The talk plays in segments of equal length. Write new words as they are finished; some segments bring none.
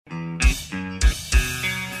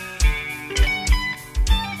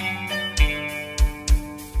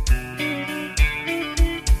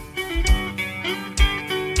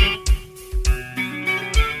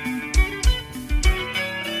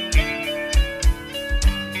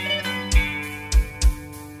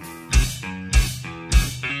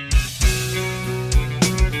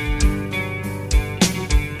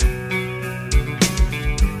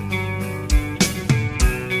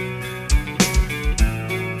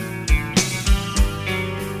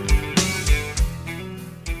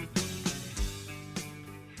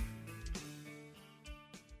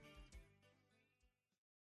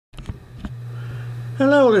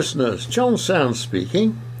listeners, John Sands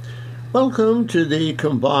speaking. Welcome to the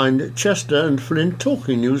combined Chester and Flint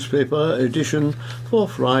Talking Newspaper edition for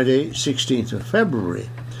Friday, 16th of February.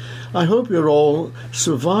 I hope you're all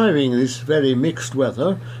surviving this very mixed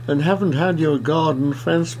weather and haven't had your garden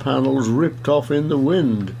fence panels ripped off in the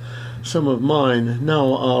wind. Some of mine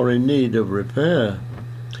now are in need of repair.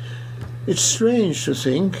 It's strange to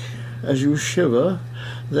think, as you shiver,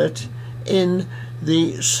 that in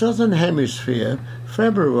the southern hemisphere,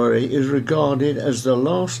 February is regarded as the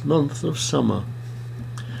last month of summer.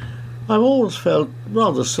 I've always felt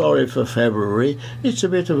rather sorry for February. It's a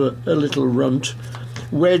bit of a little runt,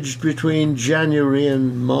 wedged between January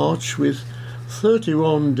and March with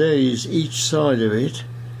 31 days each side of it.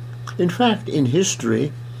 In fact, in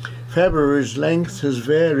history, February's length has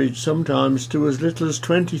varied sometimes to as little as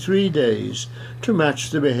 23 days to match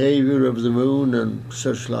the behaviour of the moon and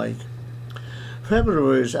such like.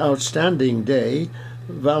 February's outstanding day,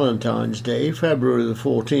 Valentine's Day, February the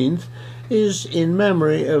 14th, is in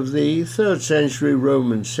memory of the 3rd century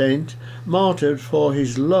Roman saint martyred for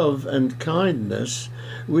his love and kindness,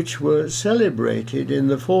 which were celebrated in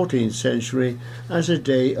the 14th century as a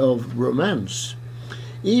day of romance.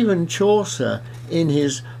 Even Chaucer, in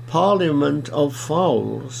his Parliament of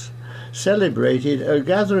Fowls, celebrated a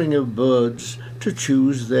gathering of birds to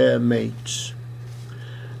choose their mates.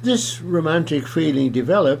 This romantic feeling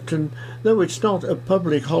developed, and though it's not a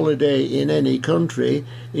public holiday in any country,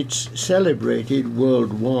 it's celebrated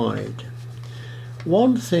worldwide.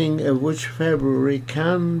 One thing of which February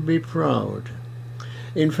can be proud.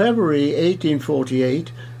 In February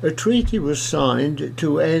 1848, a treaty was signed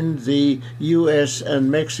to end the US and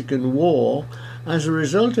Mexican War, as a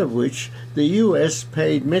result of which the US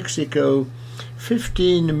paid Mexico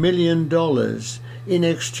 $15 million in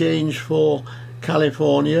exchange for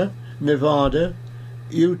California, Nevada,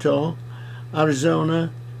 Utah,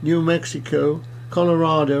 Arizona, New Mexico,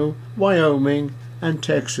 Colorado, Wyoming, and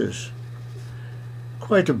Texas.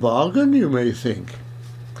 Quite a bargain, you may think.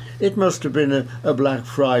 It must have been a Black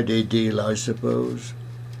Friday deal, I suppose.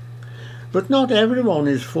 But not everyone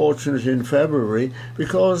is fortunate in February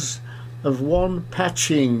because of one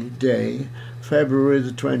patching day, February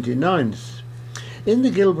the 29th. In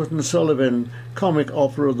the Gilbert and Sullivan comic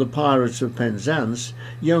opera The Pirates of Penzance,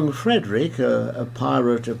 young Frederick, a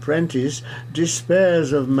pirate apprentice,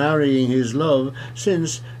 despairs of marrying his love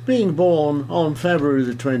since, being born on February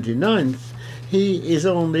the 29th, he is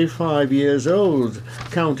only 5 years old,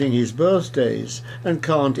 counting his birthdays, and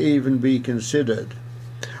can't even be considered.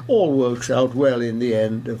 All works out well in the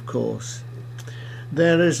end, of course.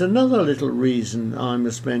 There is another little reason I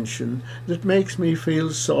must mention that makes me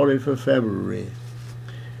feel sorry for February.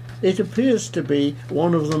 It appears to be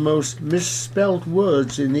one of the most misspelt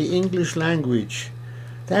words in the English language.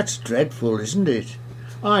 That's dreadful, isn't it?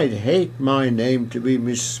 I'd hate my name to be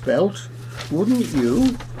misspelt, wouldn't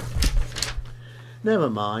you? Never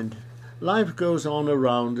mind. Life goes on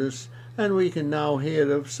around us, and we can now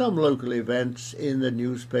hear of some local events in the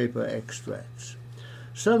newspaper extracts.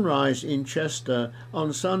 Sunrise in Chester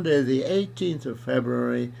on Sunday the 18th of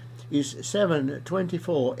February is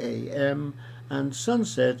 7:24 a.m. and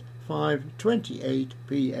sunset 5:28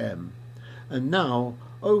 p.m. And now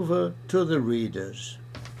over to the readers.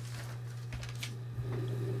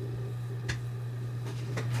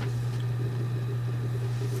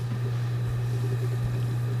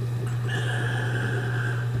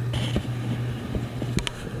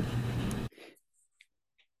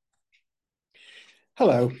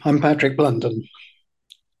 Hello, I'm Patrick Blunden.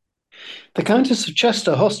 The Countess of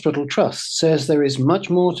Chester Hospital Trust says there is much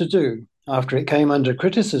more to do after it came under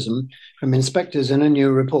criticism from inspectors in a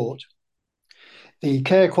new report. The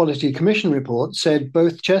Care Quality Commission report said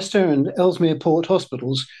both Chester and Ellesmere Port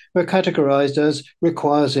hospitals were categorised as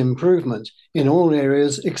requires improvement in all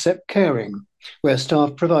areas except caring, where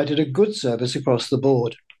staff provided a good service across the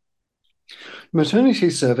board.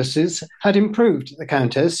 Maternity services had improved at the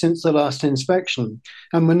Countess since the last inspection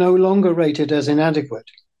and were no longer rated as inadequate.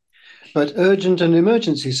 But urgent and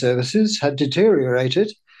emergency services had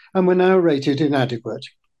deteriorated and were now rated inadequate.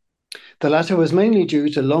 The latter was mainly due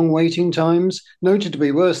to long waiting times, noted to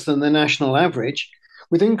be worse than the national average,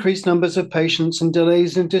 with increased numbers of patients and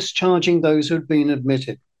delays in discharging those who had been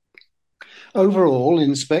admitted. Overall,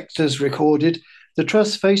 inspectors recorded the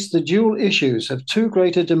Trust faced the dual issues of too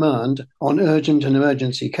great a demand on urgent and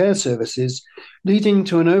emergency care services, leading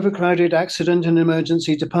to an overcrowded accident and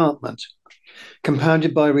emergency department,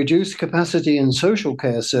 compounded by reduced capacity in social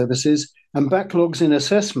care services and backlogs in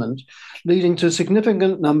assessment, leading to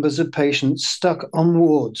significant numbers of patients stuck on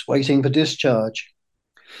wards waiting for discharge.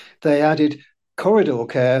 They added corridor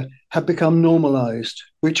care had become normalised,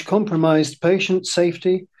 which compromised patient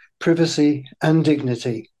safety, privacy, and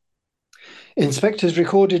dignity. Inspectors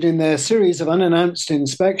recorded in their series of unannounced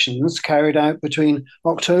inspections carried out between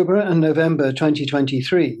October and November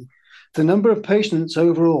 2023, the number of patients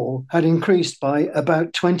overall had increased by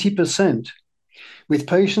about 20%, with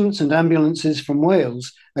patients and ambulances from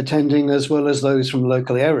Wales attending as well as those from the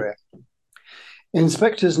local area.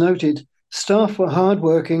 Inspectors noted staff were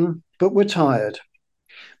hard-working but were tired.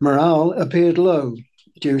 Morale appeared low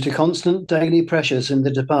due to constant daily pressures in the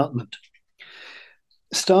department.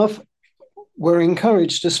 Staff were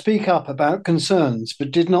encouraged to speak up about concerns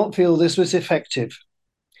but did not feel this was effective.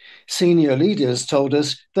 Senior leaders told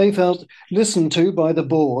us they felt listened to by the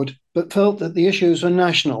board but felt that the issues were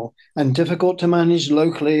national and difficult to manage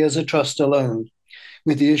locally as a trust alone,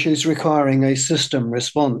 with the issues requiring a system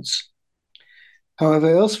response.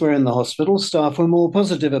 However, elsewhere in the hospital, staff were more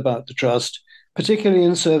positive about the trust, particularly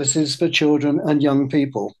in services for children and young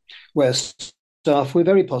people, where staff were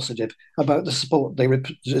very positive about the support they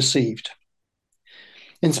received.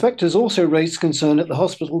 Inspectors also raised concern at the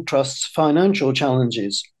hospital trust's financial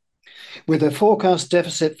challenges, with a forecast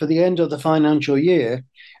deficit for the end of the financial year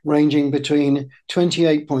ranging between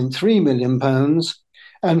 £28.3 million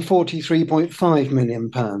and £43.5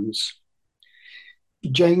 million.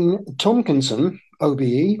 Jane Tomkinson,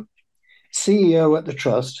 OBE, CEO at the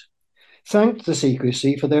Trust, thanked the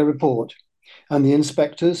CQC for their report and the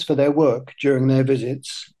inspectors for their work during their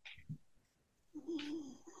visits.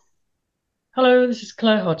 Hello, this is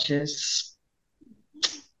Claire Hodges.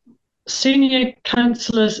 Senior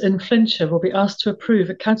councillors in Flintshire will be asked to approve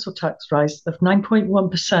a council tax rise of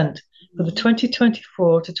 9.1% for the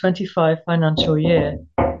 2024 to 25 financial year.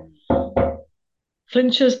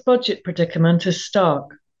 Flintshire's budget predicament is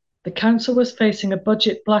stark. The council was facing a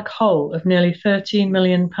budget black hole of nearly £13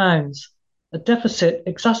 million, a deficit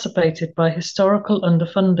exacerbated by historical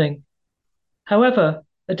underfunding. However,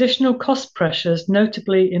 additional cost pressures,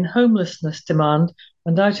 notably in homelessness demand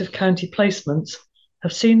and out-of-county placements,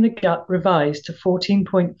 have seen the gap revised to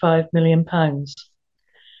 £14.5 million.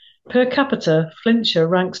 Per capita, Flintshire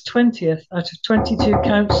ranks 20th out of 22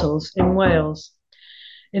 councils in Wales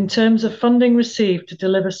in terms of funding received to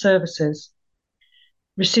deliver services,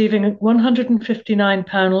 receiving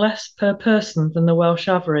 £159 less per person than the Welsh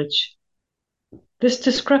average. This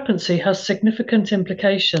discrepancy has significant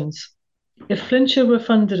implications. If Flintshire were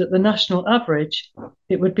funded at the national average,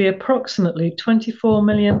 it would be approximately £24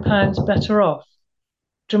 million better off,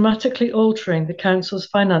 dramatically altering the council's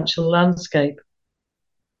financial landscape.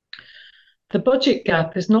 The budget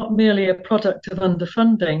gap is not merely a product of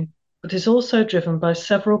underfunding, but is also driven by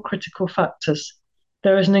several critical factors.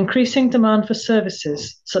 There is an increasing demand for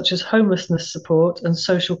services such as homelessness support and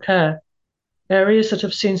social care, areas that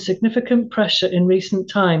have seen significant pressure in recent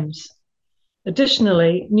times.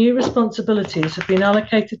 Additionally, new responsibilities have been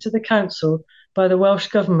allocated to the council by the Welsh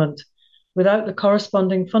Government without the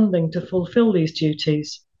corresponding funding to fulfil these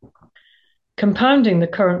duties. Compounding the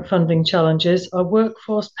current funding challenges are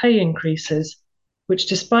workforce pay increases, which,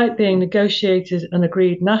 despite being negotiated and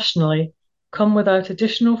agreed nationally, come without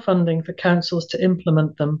additional funding for councils to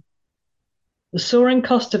implement them. The soaring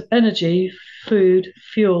cost of energy, food,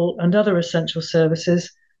 fuel, and other essential services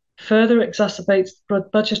further exacerbates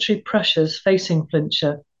budgetary pressures facing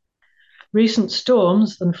Flintshire. Recent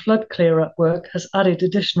storms and flood clear-up work has added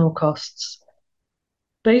additional costs.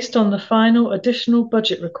 Based on the final additional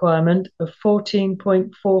budget requirement of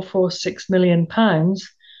 £14.446 million,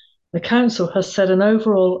 the Council has said an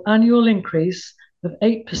overall annual increase of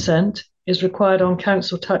 8% is required on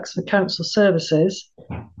council tax for council services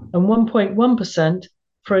and 1.1%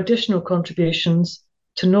 for additional contributions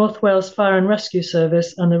to North Wales Fire and Rescue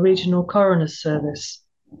Service and the Regional Coroners Service.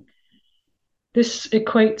 This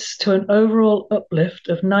equates to an overall uplift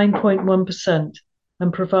of 9.1%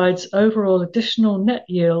 and provides overall additional net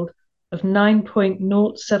yield of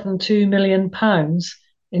 £9.072 million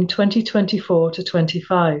in 2024 to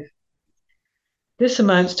 25. This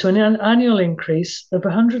amounts to an annual increase of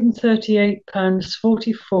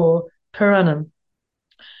 £138.44 per annum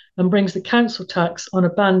and brings the council tax on a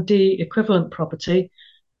Band D equivalent property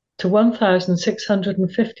to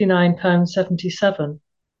 £1,659.77,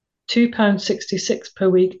 £2.66 per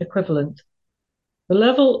week equivalent. The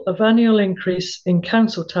level of annual increase in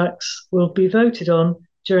council tax will be voted on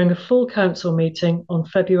during a full council meeting on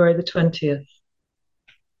February the 20th.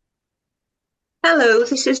 Hello,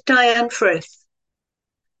 this is Diane Frith.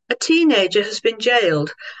 A teenager has been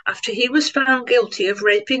jailed after he was found guilty of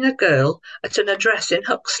raping a girl at an address in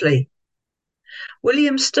Huxley.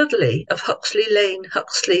 William Studley of Huxley Lane,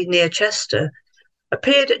 Huxley near Chester,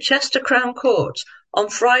 appeared at Chester Crown Court on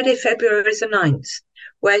Friday, February the 9th,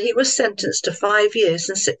 where he was sentenced to 5 years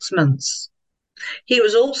and 6 months. He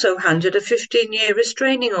was also handed a 15-year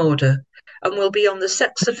restraining order and will be on the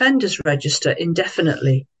sex offenders register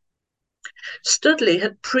indefinitely. Studley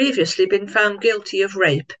had previously been found guilty of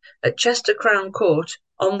rape at Chester Crown Court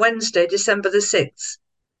on Wednesday, December the 6th.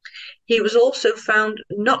 He was also found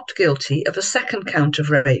not guilty of a second count of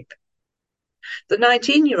rape. The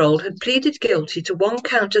 19-year-old had pleaded guilty to 1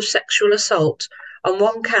 count of sexual assault and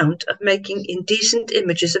 1 count of making indecent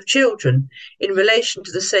images of children in relation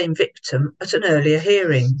to the same victim at an earlier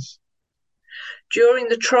hearing. During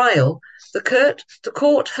the trial, the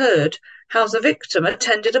court heard how the victim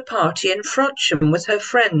attended a party in Frodsham with her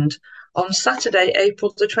friend on Saturday,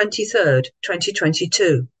 April the 23rd,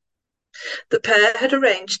 2022. The pair had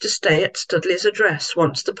arranged to stay at Studley's address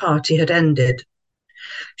once the party had ended.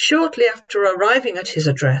 Shortly after arriving at his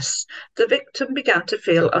address, the victim began to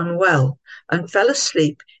feel unwell and fell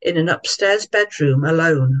asleep in an upstairs bedroom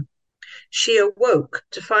alone. She awoke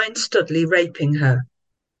to find Studley raping her.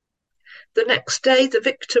 The next day, the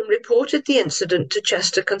victim reported the incident to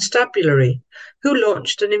Chester Constabulary, who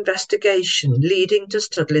launched an investigation leading to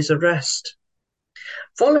Studley's arrest.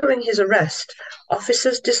 Following his arrest,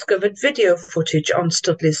 officers discovered video footage on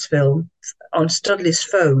Studley's phone,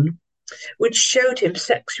 which showed him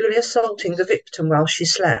sexually assaulting the victim while she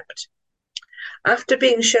slept. After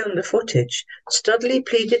being shown the footage, Studley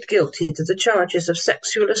pleaded guilty to the charges of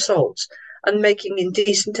sexual assault and making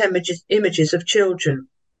indecent images of children.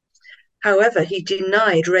 However, he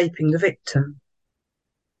denied raping the victim.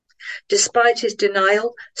 Despite his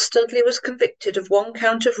denial, Studley was convicted of 1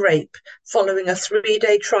 count of rape following a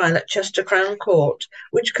 3-day trial at Chester Crown Court,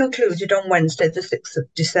 which concluded on Wednesday the 6th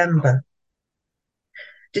of December.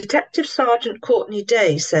 Detective Sergeant Courtney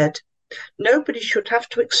Day said, "Nobody should have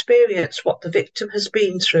to experience what the victim has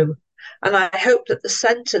been through, and I hope that the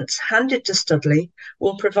sentence handed to Studley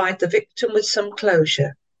will provide the victim with some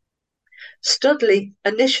closure." Studley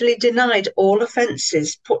initially denied all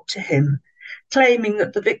offences put to him, claiming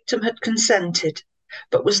that the victim had consented,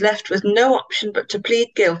 but was left with no option but to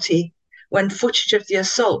plead guilty when footage of the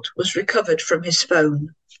assault was recovered from his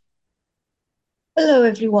phone. Hello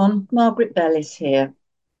everyone, Margaret Bellis here.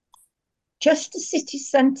 Chester City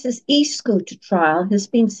Centre's e-scooter trial has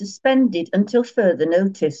been suspended until further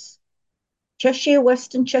notice. Cheshire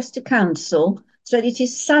West and Chester Council said it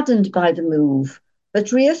is saddened by the move,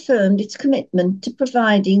 but reaffirmed its commitment to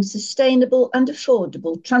providing sustainable and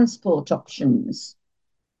affordable transport options.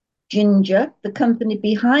 Ginger, the company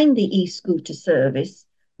behind the e-scooter service,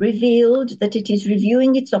 revealed that it is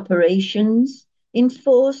reviewing its operations, in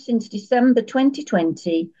force since December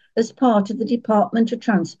 2020 as part of the Department of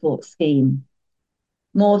Transport scheme.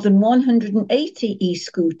 More than 180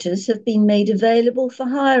 e-scooters have been made available for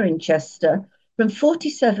hire in Chester from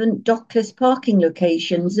 47 dockless parking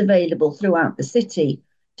locations available throughout the city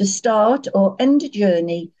to start or end a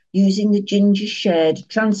journey using the Ginger Shared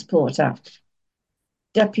Transport app.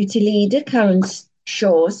 Deputy Leader Karen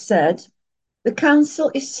Shaw said, "The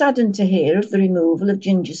council is saddened to hear of the removal of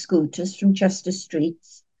Ginger scooters from Chester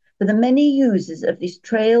streets for the many users of this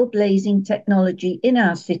trailblazing technology in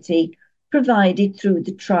our city provided through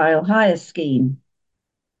the trial hire scheme.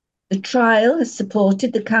 The trial has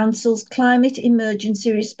supported the council's climate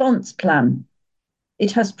emergency response plan.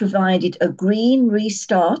 It has provided a green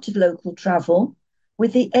restart of local travel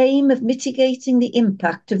with the aim of mitigating the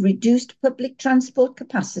impact of reduced public transport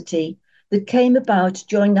capacity that came about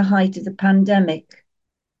during the height of the pandemic,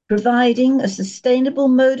 providing a sustainable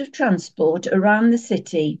mode of transport around the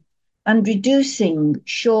city and reducing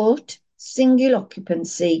short, single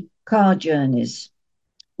occupancy car journeys.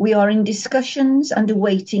 We are in discussions and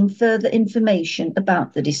awaiting further information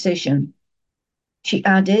about the decision." She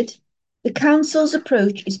added, "The council's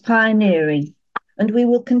approach is pioneering, and we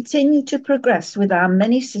will continue to progress with our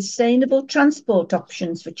many sustainable transport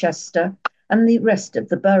options for Chester and the rest of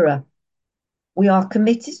the borough. We are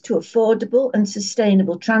committed to affordable and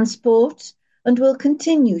sustainable transport and will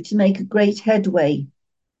continue to make a great headway,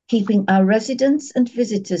 keeping our residents and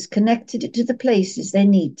visitors connected to the places they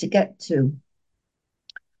need to get to."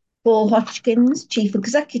 Paul Hodgkins, Chief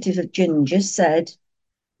Executive of Ginger, said,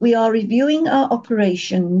 "We are reviewing our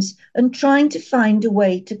operations and trying to find a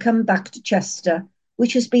way to come back to Chester,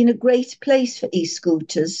 which has been a great place for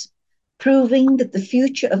e-scooters, proving that the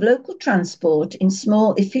future of local transport in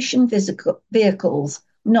small, efficient vehicles,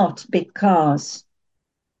 not big cars."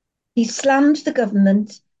 He slammed the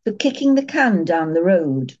government for kicking the can down the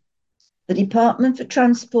road. The Department for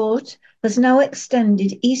Transport has now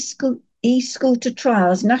extended e-scooter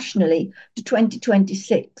trials nationally to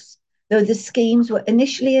 2026, though the schemes were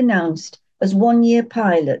initially announced as one-year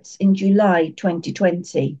pilots in July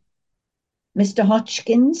 2020. Mr.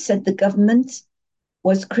 Hodgkins said the government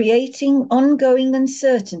was creating ongoing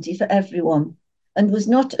uncertainty for everyone and was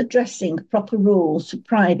not addressing proper rules for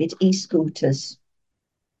private e-scooters.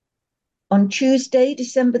 On Tuesday,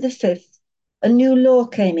 December the 5th, a new law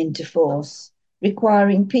came into force,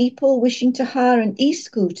 requiring people wishing to hire an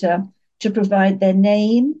e-scooter to provide their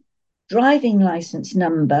name, driving licence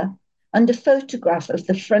number, and a photograph of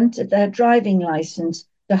the front of their driving licence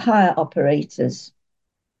to hire operators.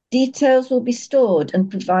 Details will be stored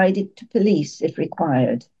and provided to police if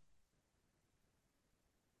required.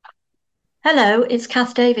 Hello, it's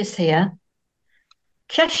Kath Davis here.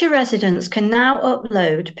 Cheshire residents can now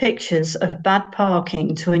upload pictures of bad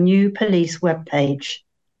parking to a new police webpage.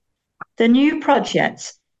 The new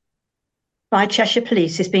project by Cheshire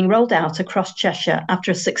Police is being rolled out across Cheshire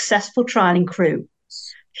after a successful trial in Crewe.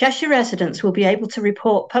 Cheshire residents will be able to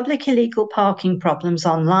report public illegal parking problems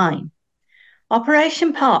online.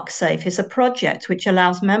 Operation ParkSafe is a project which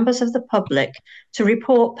allows members of the public to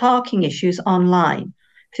report parking issues online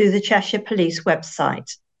through the Cheshire Police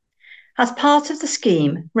website. As part of the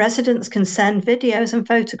scheme, residents can send videos and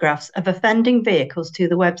photographs of offending vehicles to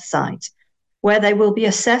the website, where they will be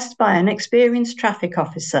assessed by an experienced traffic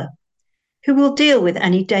officer who will deal with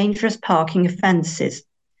any dangerous parking offences.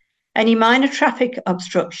 Any minor traffic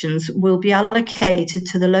obstructions will be allocated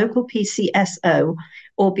to the local PCSO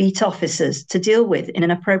or beat officers to deal with in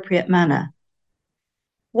an appropriate manner.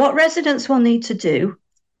 What residents will need to do: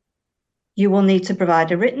 you will need to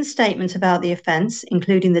provide a written statement about the offence,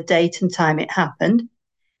 including the date and time it happened.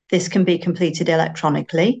 This can be completed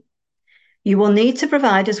electronically. You will need to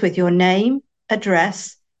provide us with your name,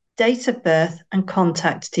 address, date of birth, and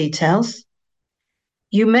contact details.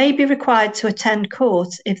 You may be required to attend court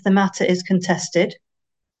if the matter is contested.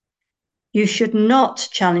 You should not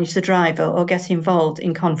challenge the driver or get involved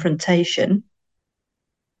in confrontation.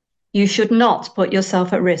 You should not put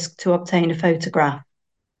yourself at risk to obtain a photograph.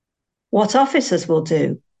 What officers will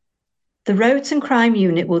do: the Roads and Crime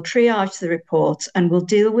Unit will triage the report and will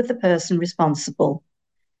deal with the person responsible.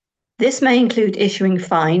 This may include issuing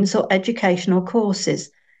fines or educational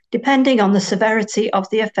courses, depending on the severity of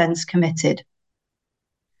the offence committed.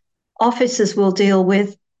 Officers will deal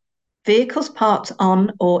with vehicles parked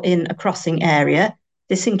on or in a crossing area.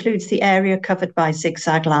 This includes the area covered by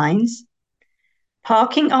zigzag lines.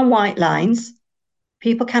 Parking on white lines.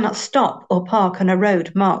 People cannot stop or park on a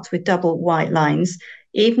road marked with double white lines,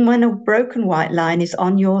 even when a broken white line is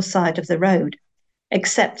on your side of the road,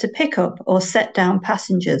 except to pick up or set down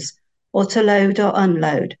passengers or to load or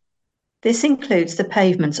unload. This includes the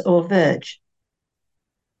pavement or verge.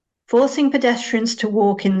 Forcing pedestrians to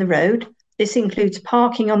walk in the road. This includes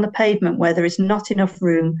parking on the pavement where there is not enough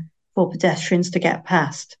room for pedestrians to get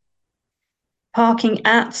past. Parking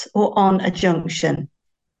at or on a junction.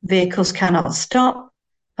 Vehicles cannot stop,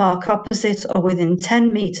 park opposite or within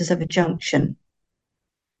 10 metres of a junction.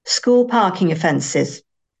 School parking offences.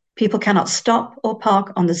 People cannot stop or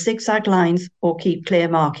park on the zigzag lines or keep clear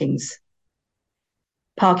markings.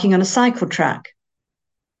 Parking on a cycle track.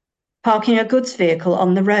 Parking a goods vehicle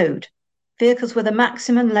on the road. Vehicles with a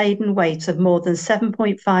maximum laden weight of more than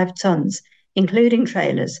 7.5 tonnes, including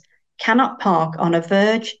trailers, cannot park on a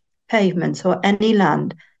verge, pavement or any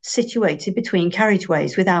land situated between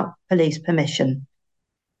carriageways without police permission.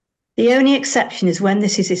 The only exception is when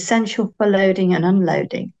this is essential for loading and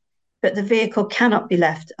unloading, but the vehicle cannot be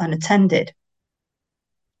left unattended.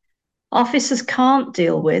 Officers can't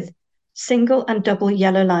deal with single and double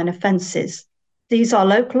yellow line offences. These are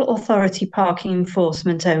local authority parking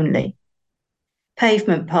enforcement only.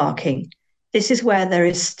 Pavement parking. This is where there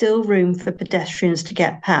is still room for pedestrians to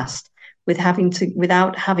get past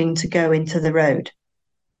without having to go into the road.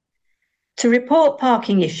 To report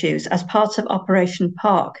parking issues as part of Operation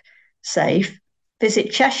ParkSafe,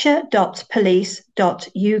 visit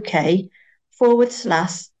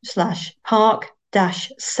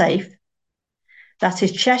cheshire.police.uk/park-safe. That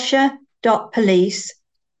is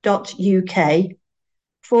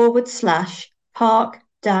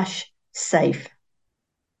cheshire.police.uk/park-safe.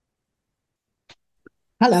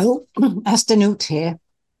 Hello, Esther Newt here.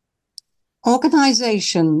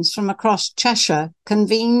 Organisations from across Cheshire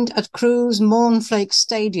convened at Crewe's Mornflake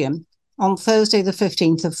Stadium on Thursday the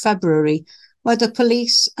 15th of February, where the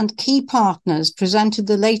police and key partners presented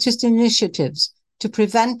the latest initiatives to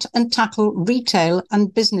prevent and tackle retail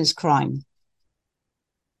and business crime.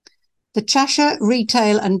 The Cheshire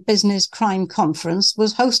Retail and Business Crime Conference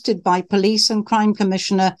was hosted by Police and Crime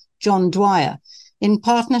Commissioner John Dwyer in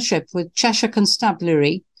partnership with Cheshire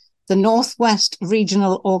Constabulary, the Northwest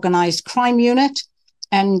Regional Organised Crime Unit,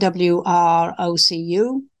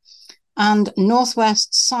 NWROCU, and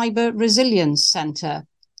Northwest Cyber Resilience Centre,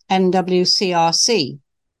 NWCRC.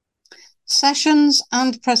 Sessions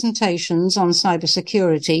and presentations on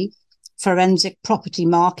cybersecurity, forensic property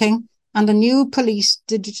marking, and a new police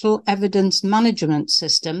digital evidence management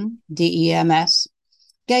system, DEMS,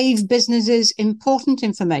 gave businesses important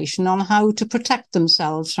information on how to protect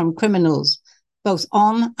themselves from criminals, both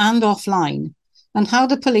on and offline, and how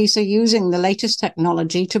the police are using the latest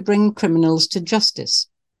technology to bring criminals to justice.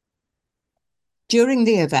 During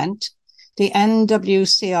the event, the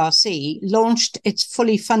NWCRC launched its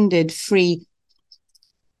fully funded free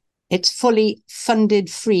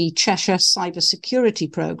Cheshire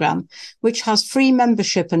cybersecurity programme, which has free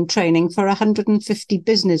membership and training for 150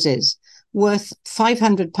 businesses, worth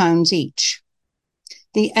 £500 each.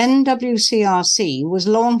 The NWCRC was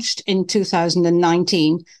launched in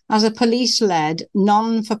 2019 as a police-led,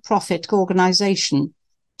 non-for-profit organisation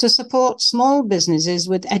to support small businesses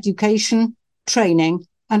with education, training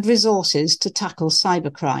and resources to tackle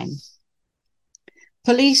cybercrime.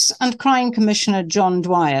 Police and Crime Commissioner John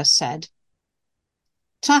Dwyer said,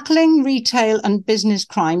 "Tackling retail and business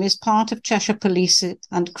crime is part of Cheshire Police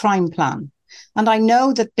and Crime Plan, and I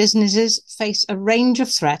know that businesses face a range of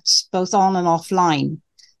threats, both on and offline.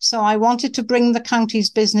 So I wanted to bring the county's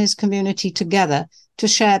business community together to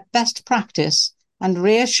share best practice and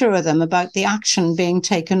reassure them about the action being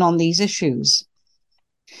taken on these issues.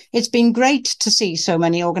 It's been great to see so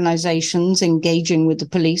many organisations engaging with the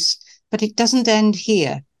police, but it doesn't end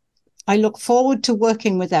here. I look forward to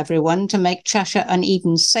working with everyone to make Cheshire an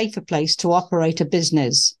even safer place to operate a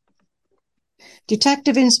business."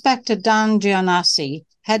 Detective Inspector Dan Giannassi,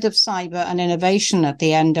 Head of Cyber and Innovation at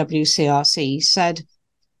the NWCRC, said,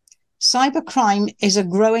 "Cybercrime is a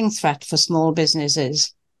growing threat for small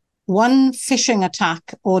businesses. One phishing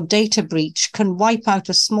attack or data breach can wipe out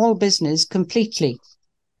a small business completely.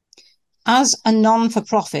 As a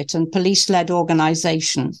non-for-profit and police-led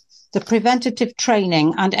organisation, the preventative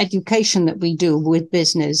training and education that we do with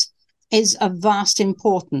business is of vast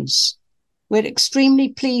importance. We're extremely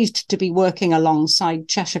pleased to be working alongside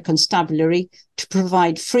Cheshire Constabulary to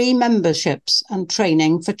provide free memberships and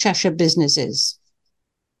training for Cheshire businesses."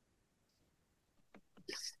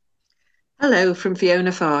 Hello from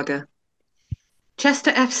Fiona Farger.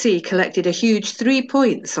 Chester FC collected a huge 3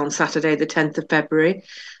 points on Saturday the 10th of February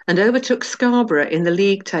and overtook Scarborough in the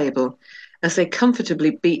league table as they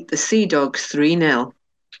comfortably beat the Sea Dogs 3-0.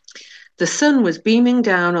 The sun was beaming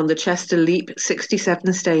down on the Chester Leap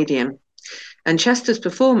 67 Stadium, and Chester's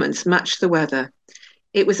performance matched the weather.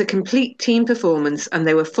 It was a complete team performance and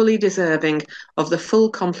they were fully deserving of the full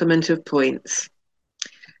complement of points.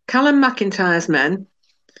 Callum McIntyre's men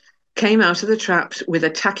came out of the traps with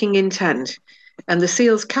attacking intent, and the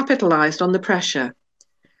Seals capitalised on the pressure.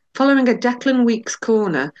 Following a Declan Weeks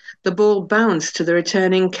corner, the ball bounced to the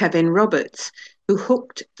returning Kevin Roberts, who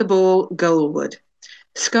hooked the ball goalward.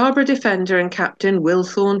 Scarborough defender and captain Will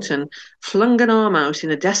Thornton flung an arm out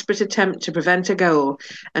in a desperate attempt to prevent a goal,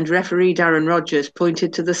 and referee Darren Rogers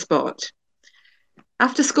pointed to the spot.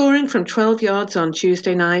 After scoring from 12 yards on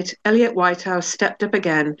Tuesday night, Elliot Whitehouse stepped up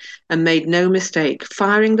again and made no mistake,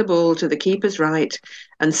 firing the ball to the keeper's right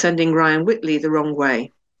and sending Ryan Whitley the wrong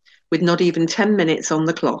way, with not even 10 minutes on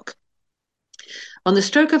the clock. On the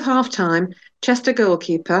stroke of half-time, Chester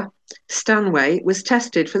goalkeeper Stanway was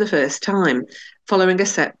tested for the first time, following a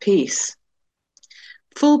set piece.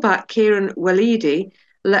 Fullback Kieran Walidi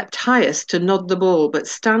leapt highest to nod the ball, but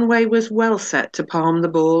Stanway was well set to palm the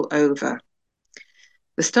ball over.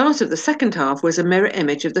 The start of the second half was a mirror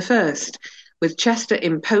image of the first, with Chester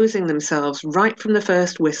imposing themselves right from the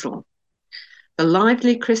first whistle. The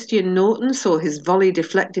lively Christian Norton saw his volley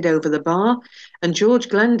deflected over the bar, and George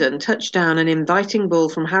Glendon touched down an inviting ball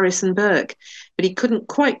from Harrison Burke, but he couldn't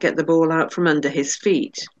quite get the ball out from under his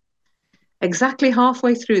feet. Exactly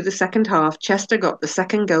halfway through the second half, Chester got the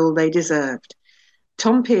second goal they deserved.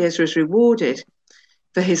 Tom Pears was rewarded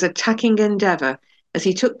for his attacking endeavour as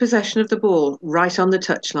he took possession of the ball right on the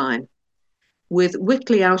touchline. With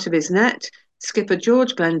Whitley out of his net, skipper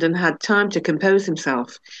George Glendon had time to compose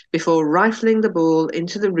himself before rifling the ball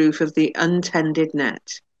into the roof of the untended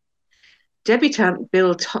net. Debutant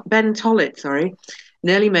Ben Tollett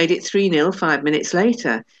nearly made it 3-0 5 minutes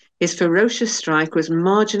later. His ferocious strike was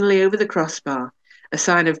marginally over the crossbar, a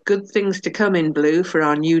sign of good things to come in blue for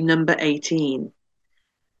our new number 18.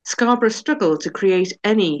 Scarborough struggled to create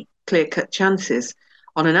any clear-cut chances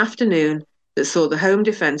on an afternoon that saw the home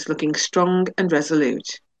defence looking strong and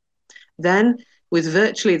resolute. Then, with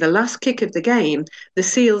virtually the last kick of the game, the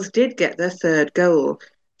Seals did get their third goal,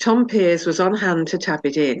 Tom Pearce was on hand to tap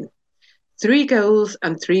it in. 3 goals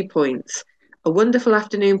and 3 points. A wonderful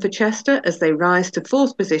afternoon for Chester as they rise to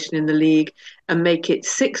 4th position in the league and make it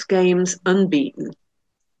 6 games unbeaten.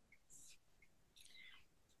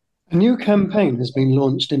 A new campaign has been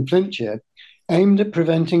launched in Flintshire aimed at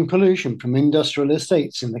preventing pollution from industrial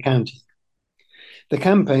estates in the county. The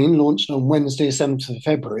campaign, launched on Wednesday, 7th of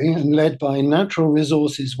February, and led by Natural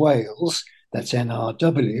Resources Wales, that's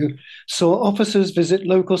NRW, saw officers visit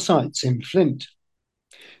local sites in Flint.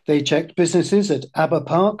 They checked businesses at Aber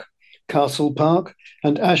Park, Castle Park,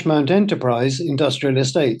 and Ashmount Enterprise industrial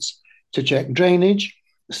estates to check drainage,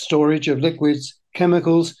 storage of liquids,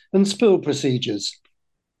 chemicals, and spill procedures.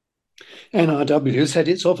 NRW said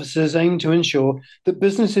its officers aim to ensure that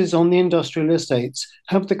businesses on the industrial estates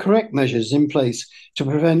have the correct measures in place to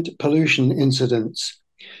prevent pollution incidents.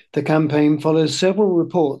 The campaign follows several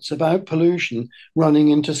reports about pollution running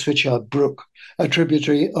into Switchard Brook, a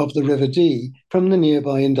tributary of the River Dee from the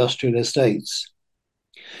nearby industrial estates.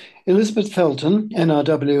 Elizabeth Felton,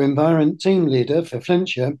 NRW Environment Team Leader for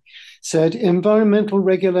Flintshire, said environmental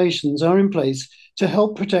regulations are in place to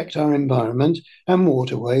help protect our environment and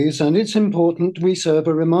waterways, and it's important we serve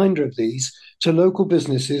a reminder of these to local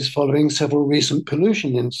businesses following several recent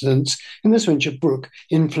pollution incidents in the Switchard Brook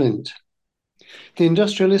in Flint. The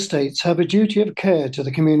industrial estates have a duty of care to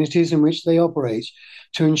the communities in which they operate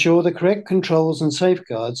to ensure the correct controls and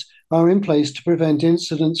safeguards are in place to prevent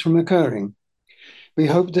incidents from occurring. We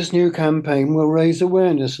hope this new campaign will raise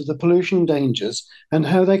awareness of the pollution dangers and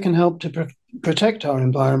how they can help to protect our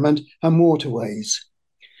environment and waterways.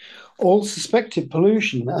 All suspected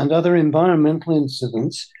pollution and other environmental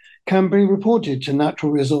incidents can be reported to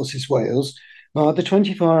Natural Resources Wales via the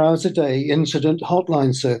 24 hours a day incident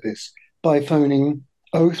hotline service by phoning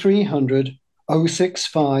 0300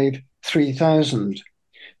 065 3000.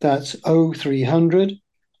 That's 0300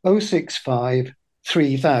 065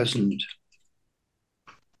 3000.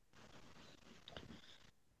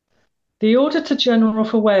 The Auditor-General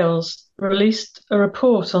for Wales released a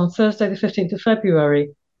report on Thursday the 15th of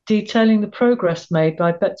February detailing the progress made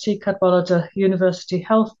by Betsi Cadwaladr University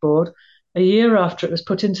Health Board a year after it was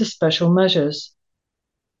put into special measures.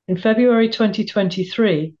 In February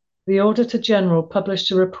 2023, the Auditor-General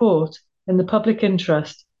published a report in the public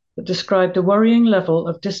interest that described a worrying level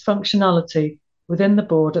of dysfunctionality within the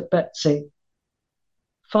board at Betsi.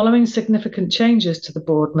 Following significant changes to the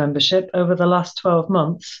board membership over the last 12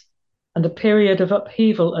 months, and a period of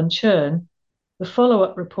upheaval and churn, the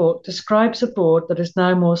follow-up report describes a board that is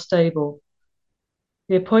now more stable.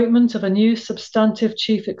 The appointment of a new substantive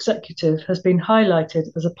chief executive has been highlighted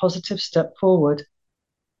as a positive step forward.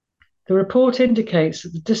 The report indicates that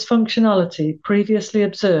the dysfunctionality previously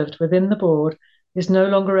observed within the board is no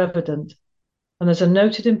longer evident, and there's a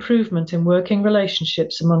noted improvement in working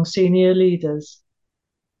relationships among senior leaders.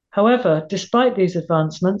 However, despite these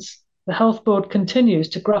advancements, the Health Board continues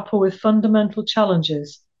to grapple with fundamental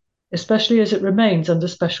challenges, especially as it remains under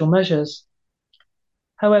special measures.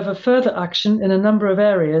 However, further action in a number of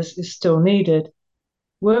areas is still needed.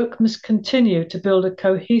 Work must continue to build a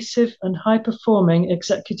cohesive and high-performing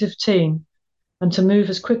executive team and to move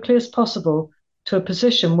as quickly as possible to a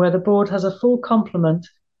position where the board has a full complement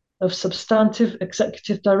of substantive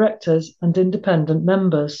executive directors and independent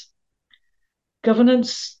members.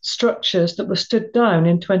 Governance structures that were stood down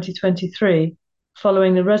in 2023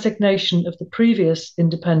 following the resignation of the previous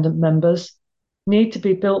independent members need to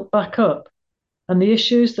be built back up, and the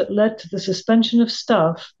issues that led to the suspension of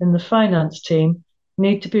staff in the finance team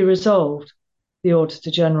need to be resolved, the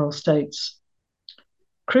Auditor-General states.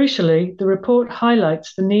 Crucially, the report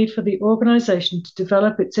highlights the need for the organisation to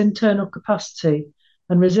develop its internal capacity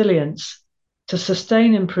and resilience to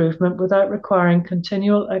sustain improvement without requiring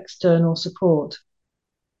continual external support.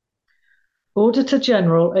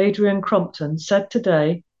 Auditor-General Adrian Crompton said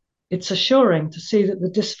today, "It's assuring to see that the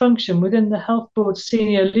dysfunction within the Health Board's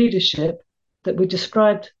senior leadership that we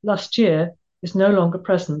described last year is no longer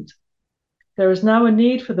present. There is now a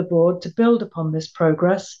need for the board to build upon this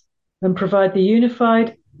progress and provide the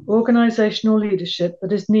unified organisational leadership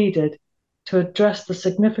that is needed to address the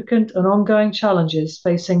significant and ongoing challenges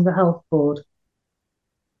facing the Health Board."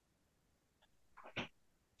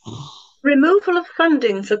 Removal of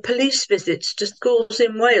funding for police visits to schools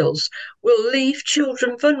in Wales will leave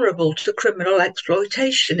children vulnerable to criminal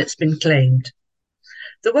exploitation, it's been claimed.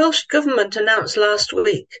 The Welsh Government announced last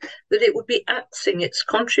week that it would be axing its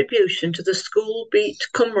contribution to the School Beat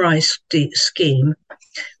Cymru scheme,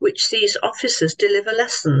 which sees officers deliver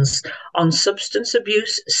lessons on substance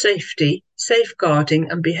abuse, safety,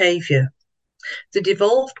 safeguarding and behaviour. The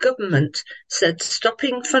devolved government said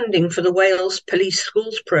stopping funding for the Wales Police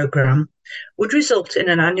Schools programme would result in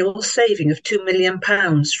an annual saving of £2 million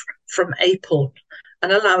from April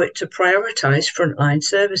and allow it to prioritise frontline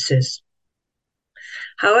services.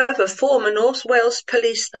 However, former North Wales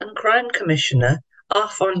Police and Crime Commissioner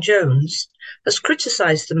Arfon Jones has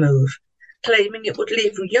criticised the move, claiming it would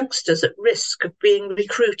leave youngsters at risk of being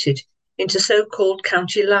recruited into so-called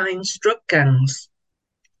county lines drug gangs.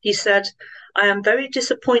 He said, "I am very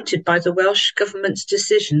disappointed by the Welsh Government's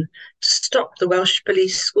decision to stop the Welsh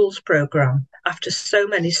Police Schools programme after so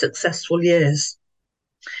many successful years.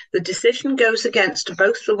 The decision goes against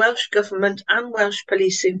both the Welsh Government and Welsh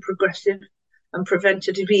Policing progressive and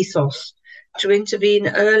preventative ethos to intervene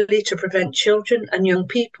early to prevent children and young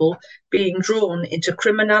people being drawn into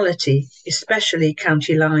criminality, especially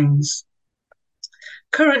county lines."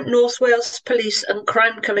 Current North Wales Police and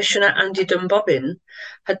Crime Commissioner Andy Dunbobbin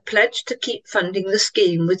had pledged to keep funding the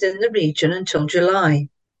scheme within the region until July.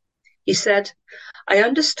 He said, "I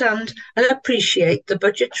understand and appreciate the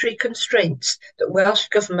budgetary constraints that Welsh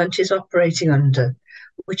Government is operating under,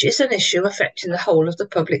 which is an issue affecting the whole of the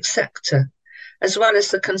public sector, as well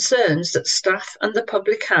as the concerns that staff and the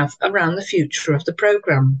public have around the future of the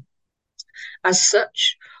programme. As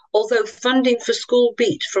such, although funding for School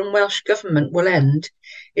Beat from Welsh Government will end,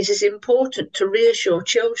 it is important to reassure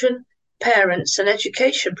children, parents and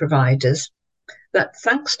education providers that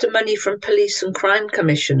thanks to money from police and crime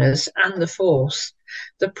commissioners and the force,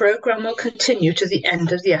 the programme will continue to the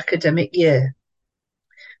end of the academic year.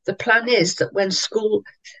 The plan is that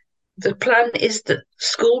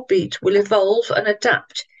School Beat will evolve and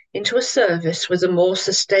adapt into a service with a more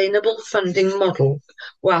sustainable funding model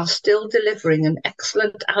while still delivering an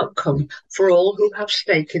excellent outcome for all who have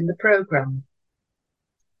stake in the programme."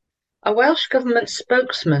 A Welsh Government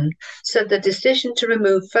spokesman said the decision to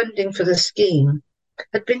remove funding for the scheme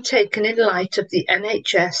had been taken in light of the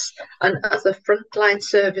NHS and other frontline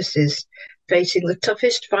services facing the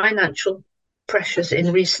toughest financial pressures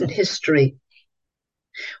in recent history.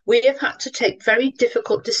 "We have had to take very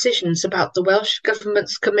difficult decisions about the Welsh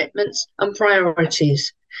Government's commitments and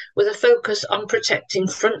priorities, with a focus on protecting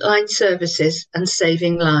frontline services and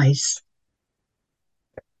saving lives."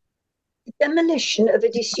 The demolition of a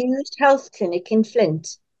disused health clinic in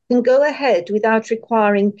Flint can go ahead without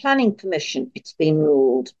requiring planning permission, it's been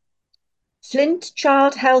ruled. Flint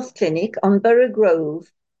Child Health Clinic on Borough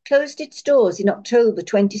Grove closed its doors in October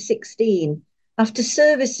 2016 after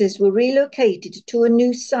services were relocated to a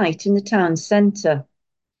new site in the town centre.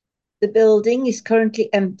 The building is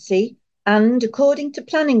currently empty and, according to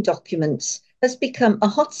planning documents, has become a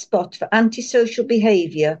hotspot for antisocial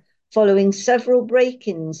behaviour following several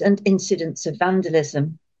break-ins and incidents of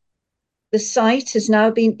vandalism. The site has now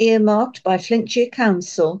been earmarked by Flintshire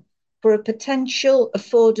Council for a potential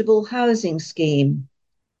affordable housing scheme.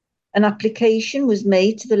 An application was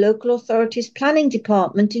made to the local authority's planning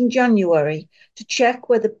department in January to check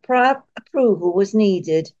whether prior approval was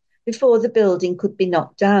needed before the building could be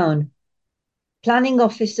knocked down. Planning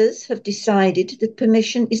officers have decided that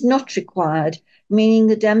permission is not required, meaning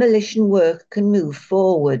the demolition work can move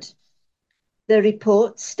forward. The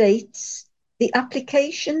report states, "The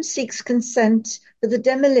application seeks consent for the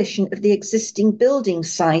demolition of the existing building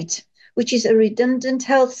site, which is a redundant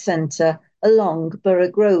health centre along Borough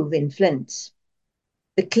Grove in Flint.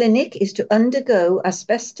 The clinic is to undergo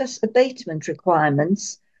asbestos abatement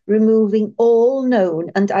requirements, removing all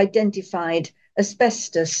known and identified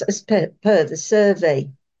asbestos as per the survey.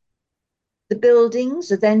 The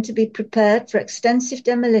buildings are then to be prepared for extensive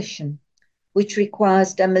demolition, which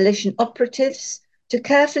requires demolition operatives to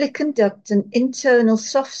carefully conduct an internal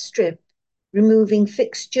soft strip, removing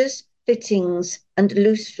fixtures, fittings and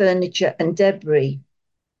loose furniture and debris.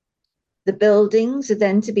 The buildings are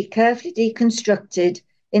then to be carefully deconstructed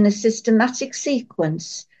in a systematic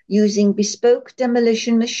sequence using bespoke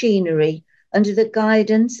demolition machinery under the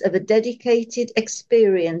guidance of a dedicated,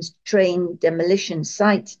 experienced, trained demolition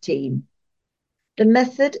site team. The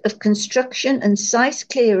method of construction and site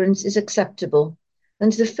clearance is acceptable,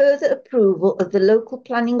 and the further approval of the local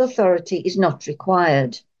planning authority is not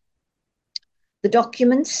required. The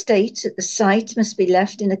documents state that the site must be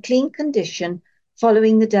left in a clean condition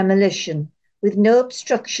following the demolition, with no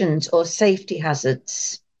obstructions or safety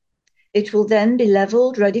hazards. It will then be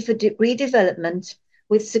levelled, ready for redevelopment,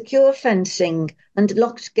 with secure fencing and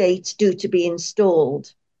locked gates due to be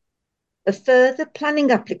installed. A further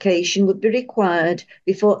planning application would be required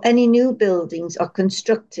before any new buildings are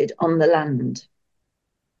constructed on the land.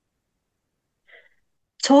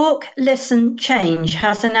 Talk, Listen, Change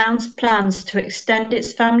has announced plans to extend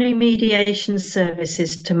its family mediation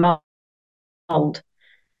services to mould.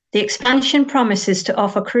 The expansion promises to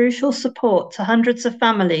offer crucial support to hundreds of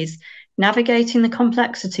families navigating the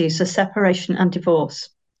complexities of separation and divorce.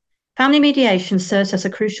 Family mediation serves as a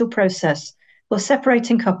crucial process for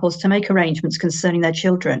separating couples to make arrangements concerning their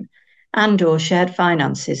children and/or shared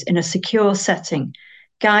finances in a secure setting,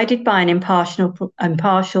 guided by an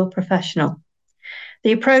impartial professional.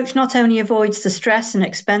 The approach not only avoids the stress and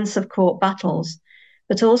expense of court battles,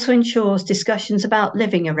 but also ensures discussions about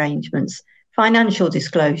living arrangements, financial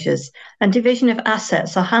disclosures, and division of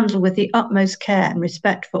assets are handled with the utmost care and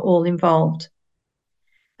respect for all involved.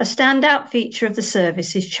 A standout feature of the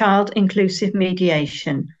service is child-inclusive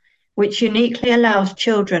mediation, which uniquely allows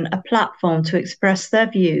children a platform to express their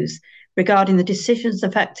views regarding the decisions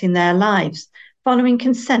affecting their lives, following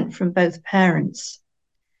consent from both parents.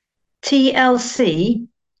 TLC,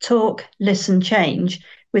 Talk, Listen, Change,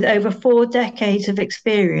 with over 4 decades of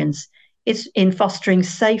experience in fostering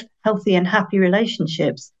safe, healthy and happy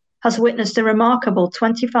relationships, has witnessed a remarkable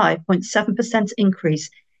 25.7% increase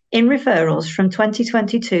in referrals from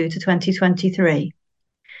 2022 to 2023.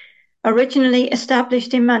 Originally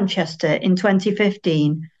established in Manchester in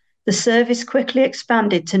 2015, the service quickly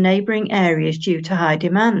expanded to neighbouring areas due to high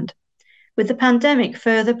demand, with the pandemic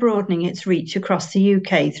further broadening its reach across the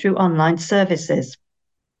UK through online services.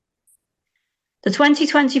 The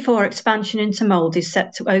 2024 expansion into Mould is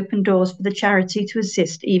set to open doors for the charity to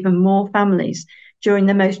assist even more families during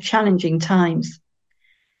the most challenging times.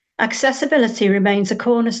 Accessibility remains a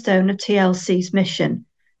cornerstone of TLC's mission,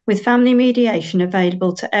 with family mediation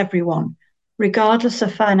available to everyone, regardless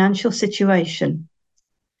of financial situation.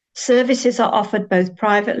 Services are offered both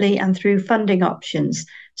privately and through funding options,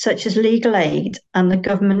 such as legal aid and the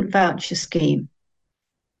government voucher scheme.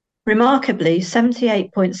 Remarkably,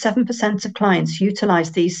 78.7% of clients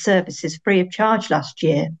utilised these services free of charge last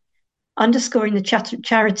year, underscoring the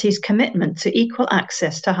charity's commitment to equal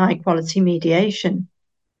access to high-quality mediation.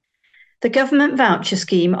 The government voucher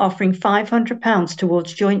scheme, offering £500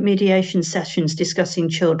 towards joint mediation sessions discussing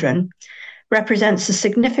children, represents a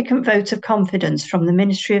significant vote of confidence from the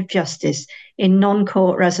Ministry of Justice in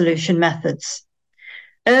non-court resolution methods.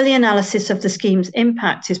 Early analysis of the scheme's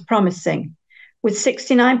impact is promising, with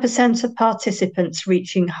 69% of participants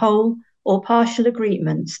reaching whole or partial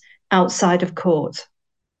agreements outside of court.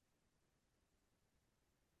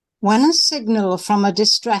 When a signal from a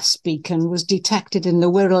distress beacon was detected in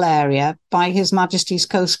the Wirral area by His Majesty's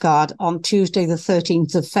Coast Guard on Tuesday the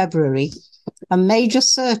 13th of February, a major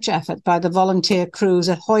search effort by the volunteer crews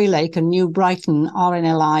at Hoylake and New Brighton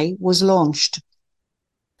RNLI was launched.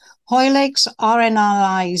 Hoylake's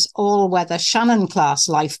RNLI's all-weather Shannon-class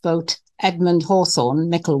lifeboat, Edmund Hawthorne,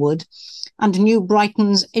 Micklewood, and New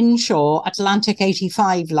Brighton's inshore Atlantic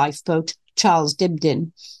 85 lifeboat, Charles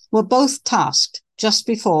Dibdin, were both tasked just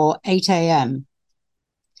before 8 a.m.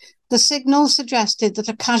 The signal suggested that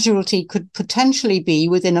a casualty could potentially be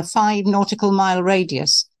within a 5 nautical mile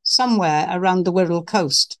radius, somewhere around the Wirral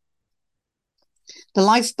coast. The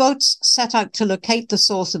lifeboats set out to locate the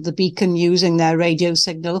source of the beacon using their radio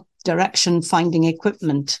signal direction-finding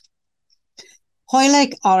equipment.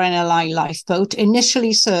 Hoylake RNLI lifeboat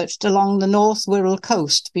initially searched along the North Wirral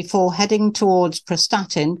coast before heading towards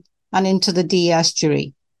Prestatyn and into the Dee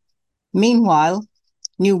estuary. Meanwhile,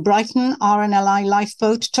 New Brighton RNLI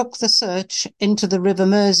lifeboat took the search into the River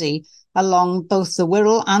Mersey along both the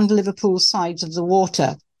Wirral and Liverpool sides of the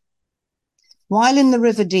water. While in the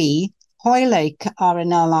River Dee, Hoylake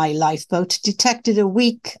RNLI lifeboat detected a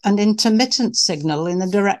weak and intermittent signal in the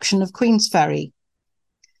direction of Queensferry.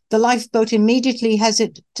 The lifeboat immediately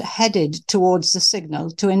headed towards the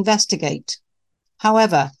signal to investigate.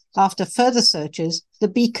 However, after further searches, the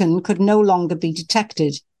beacon could no longer be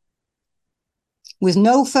detected. With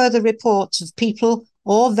no further reports of people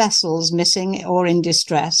or vessels missing or in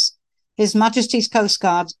distress, His Majesty's Coast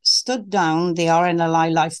Guard stood down the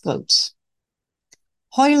RNLI lifeboats.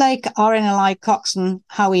 Hoylake RNLI coxswain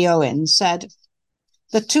Howie Owen said,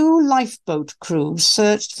 "The 2 lifeboat crews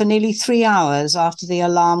searched for nearly 3 hours after the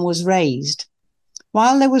alarm was raised.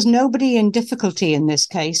 While there was nobody in difficulty in this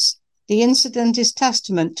case, the incident is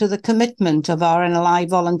testament to the commitment of RNLI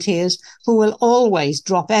volunteers who will always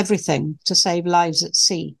drop everything to save lives at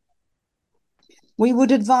sea. We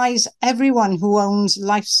would advise everyone who owns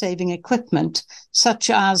life-saving equipment, such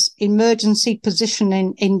as emergency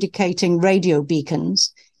positioning indicating radio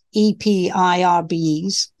beacons,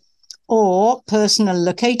 EPIRBs, or personal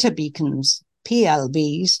locator beacons,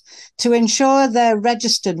 PLBs, to ensure they're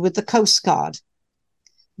registered with the Coast Guard.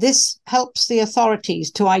 This helps the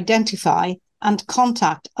authorities to identify and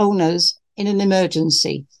contact owners in an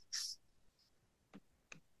emergency."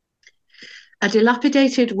 A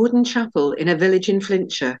dilapidated wooden chapel in a village in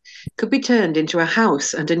Flintshire could be turned into a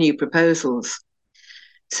house under new proposals.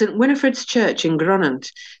 St Winifred's Church in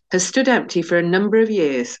Gronant has stood empty for a number of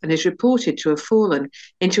years and is reported to have fallen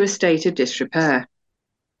into a state of disrepair.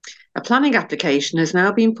 A planning application has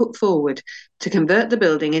now been put forward to convert the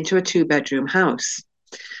building into a two-bedroom house.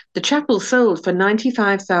 The chapel sold for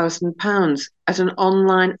 £95,000 at an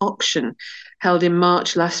online auction held in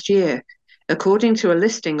March last year, according to a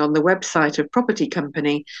listing on the website of property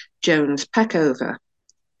company Jones Peckover.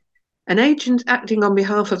 An agent acting on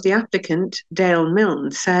behalf of the applicant, Dale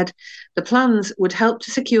Milne, said the plans would help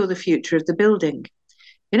to secure the future of the building.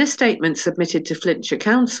 In a statement submitted to Flintshire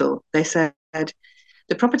Council, they said,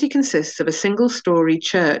 the property consists of a single-storey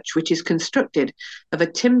church which is constructed of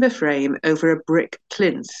a timber frame over a brick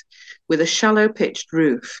plinth with a shallow pitched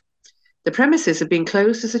roof. The premises have been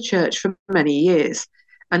closed as a church for many years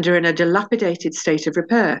and are in a dilapidated state of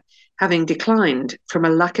repair, having declined from a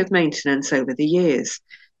lack of maintenance over the years.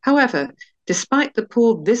 However, despite the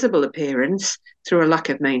poor visible appearance through a lack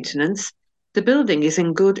of maintenance, the building is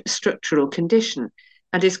in good structural condition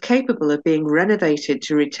and is capable of being renovated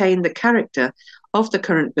to retain the character of the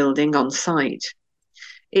current building on site.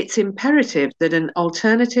 It's imperative that an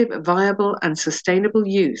alternative, viable and sustainable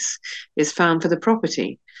use is found for the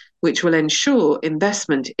property, which will ensure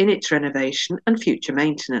investment in its renovation and future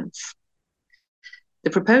maintenance. The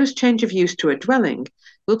proposed change of use to a dwelling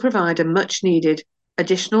will provide a much-needed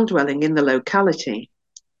additional dwelling in the locality.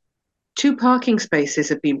 2 parking spaces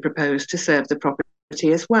have been proposed to serve the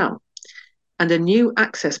property as well, and a new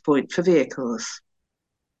access point for vehicles.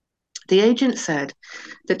 The agent said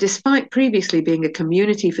that despite previously being a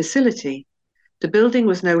community facility, the building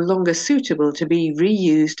was no longer suitable to be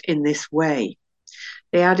reused in this way.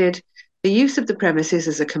 They added, the use of the premises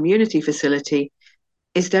as a community facility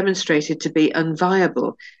is demonstrated to be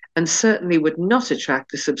unviable and certainly would not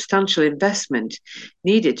attract the substantial investment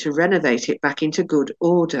needed to renovate it back into good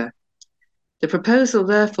order. The proposal,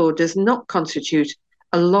 therefore, does not constitute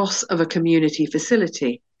a loss of a community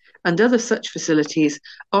facility, and other such facilities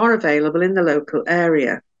are available in the local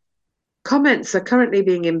area. Comments are currently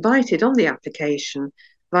being invited on the application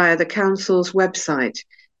via the Council's website,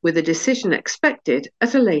 with a decision expected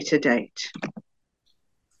at a later date.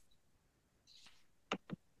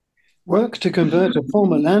 Work to convert a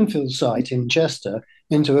former landfill site in Chester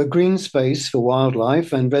into a green space for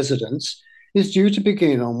wildlife and residents is due to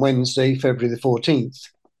begin on Wednesday, February the 14th.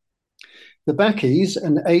 The Backies,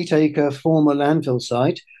 an 8-acre former landfill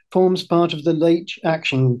site, forms part of the Leitch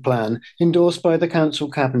Action Plan endorsed by the Council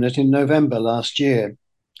Cabinet in November last year.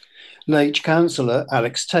 Leitch Councillor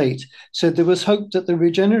Alex Tate said there was hope that the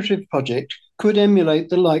regenerative project could emulate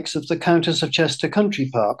the likes of the Countess of Chester Country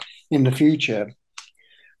Park in the future.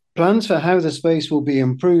 Plans for how the space will be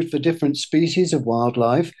improved for different species of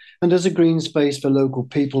wildlife and as a green space for local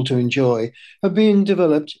people to enjoy are being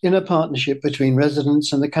developed in a partnership between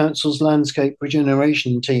residents and the Council's landscape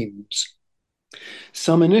regeneration teams.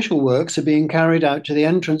 Some initial works are being carried out to the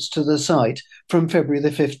entrance to the site from February the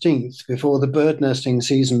 15th before the bird nesting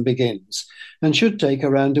season begins and should take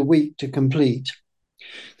around a week to complete.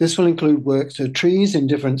 This will include work to trees in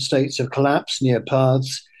different states of collapse near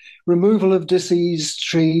paths, removal of diseased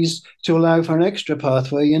trees to allow for an extra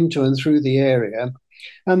pathway into and through the area,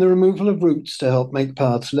 and the removal of roots to help make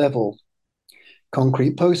paths level.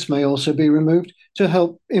 Concrete posts may also be removed to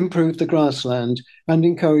help improve the grassland and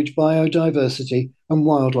encourage biodiversity and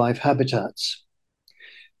wildlife habitats.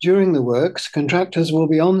 During the works, contractors will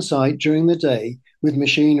be on site during the day with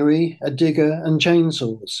machinery, a digger and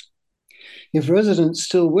chainsaws. If residents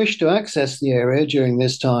still wish to access the area during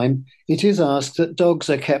this time, it is asked that dogs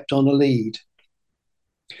are kept on a lead.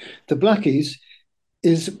 The Blackies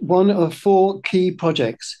is one of 4 key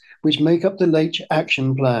projects which make up the Leitch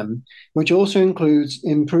Action Plan, which also includes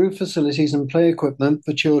improved facilities and play equipment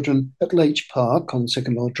for children at Leitch Park on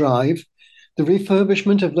Sycamore Drive, the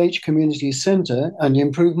refurbishment of Leitch Community Centre and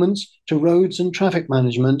improvements to roads and traffic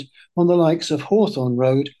management on the likes of Hawthorne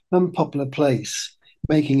Road and Poplar Place,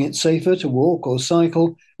 making it safer to walk or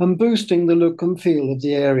cycle and boosting the look and feel of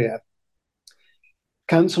the area.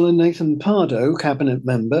 Councillor Nathan Pardo, Cabinet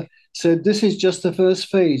member, said this is just the first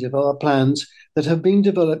phase of our plans that have been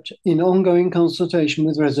developed in ongoing consultation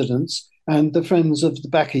with residents and the Friends of the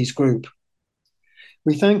Backies group.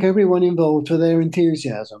 We thank everyone involved for their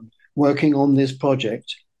enthusiasm working on this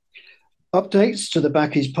project. Updates to the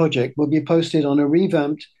Backies project will be posted on a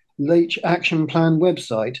revamped Leitch Action Plan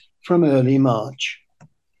website from early March.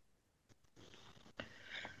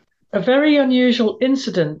 A very unusual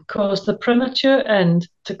incident caused the premature end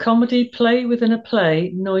to comedy Play Within a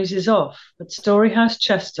Play Noises Off at Storyhouse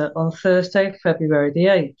Chester on Thursday, February the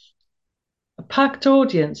 8th. A packed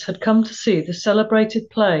audience had come to see the celebrated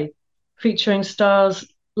play, featuring stars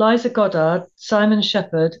Liza Goddard, Simon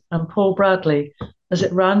Shepherd, and Paul Bradley, as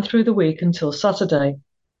it ran through the week until Saturday.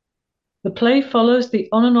 The play follows the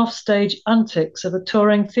on and off stage antics of a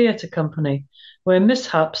touring theatre company, where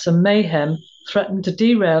mishaps and mayhem threaten to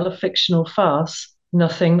derail a fictional farce,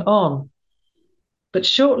 Nothing On. But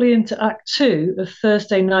shortly into Act 2 of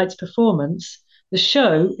Thursday night's performance, the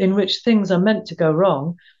show, in which things are meant to go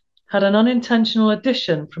wrong, had an unintentional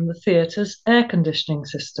addition from the theatre's air conditioning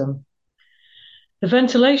system. The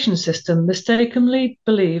ventilation system mistakenly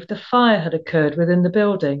believed a fire had occurred within the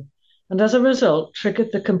building, and as a result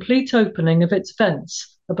triggered the complete opening of its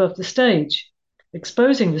vents above the stage,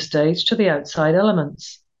 exposing the stage to the outside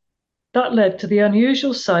elements. That led to the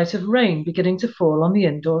unusual sight of rain beginning to fall on the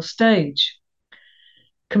indoor stage.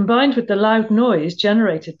 Combined with the loud noise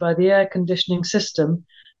generated by the air conditioning system,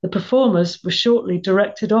 the performers were shortly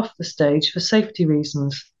directed off the stage for safety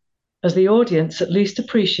reasons, as the audience at least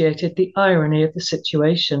appreciated the irony of the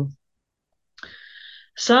situation.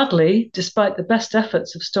 Sadly, despite the best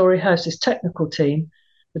efforts of Storyhouse's technical team,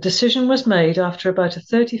 the decision was made after about a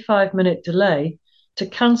 35-minute delay to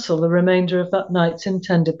cancel the remainder of that night's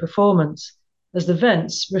intended performance, as the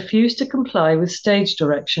vents refused to comply with stage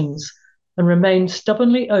directions and remained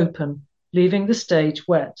stubbornly open, leaving the stage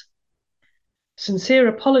wet. Sincere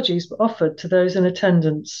apologies were offered to those in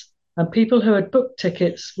attendance, and people who had booked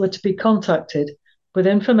tickets were to be contacted with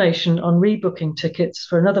information on rebooking tickets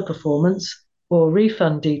for another performance or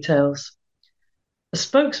refund details. A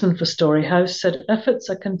spokesman for Storyhouse said efforts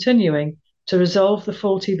are continuing to resolve the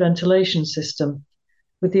faulty ventilation system,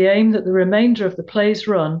 with the aim that the remainder of the play's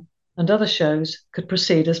run and other shows could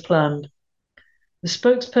proceed as planned. The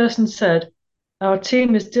spokesperson said, "Our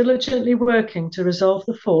team is diligently working to resolve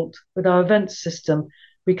the fault with our events system.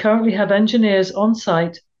 We currently have engineers on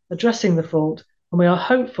site addressing the fault, and we are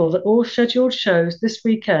hopeful that all scheduled shows this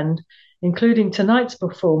weekend, including tonight's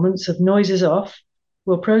performance of Noises Off,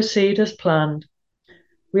 will proceed as planned.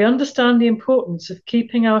 We understand the importance of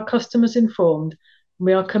keeping our customers informed, and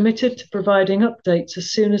we are committed to providing updates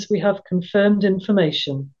as soon as we have confirmed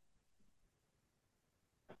information."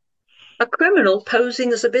 A criminal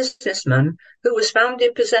posing as a businessman who was found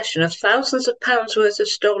in possession of thousands of pounds worth of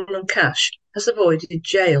stolen cash has avoided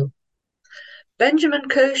jail. Benjamin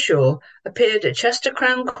Kershaw appeared at Chester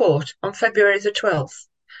Crown Court on February the 12th,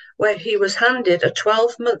 where he was handed a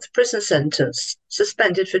 12-month prison sentence,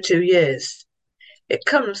 suspended for 2 years. It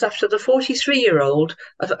comes after the 43-year-old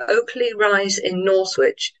of Oakley Rise in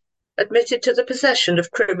Northwich admitted to the possession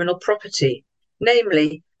of criminal property,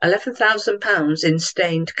 namely £11,000 in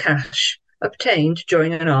stained cash, obtained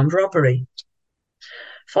during an armed robbery.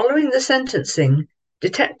 Following the sentencing,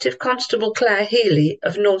 Detective Constable Claire Healy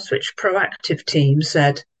of Northwich Proactive Team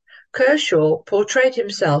said, "Kershaw portrayed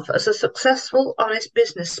himself as a successful, honest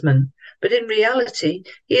businessman, but in reality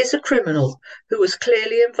he is a criminal who was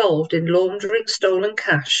clearly involved in laundering stolen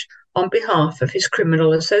cash on behalf of his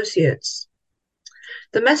criminal associates."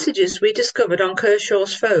 The messages we discovered on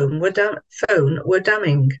Kershaw's phone were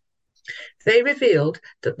damning. They revealed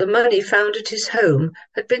that the money found at his home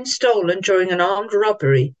had been stolen during an armed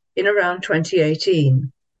robbery in around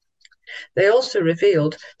 2018. They also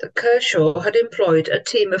revealed that Kershaw had employed a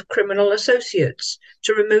team of criminal associates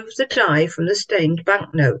to remove the dye from the stained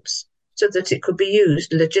banknotes so that it could be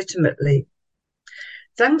used legitimately.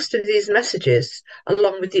 Thanks to these messages,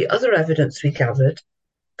 along with the other evidence we gathered,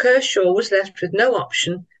 Kershaw was left with no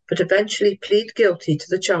option but eventually plead guilty to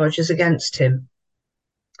the charges against him.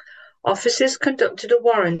 Officers conducted a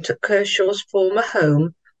warrant at Kershaw's former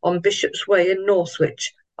home on Bishop's Way in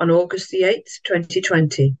Northwich on August the 8th,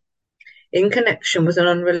 2020, in connection with an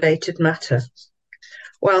unrelated matter.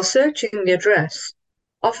 While searching the address,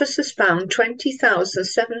 officers found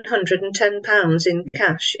 £20,710 in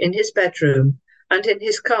cash in his bedroom and in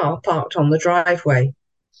his car parked on the driveway.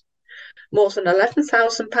 More than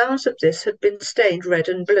 £11,000 of this had been stained red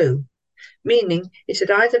and blue, meaning it had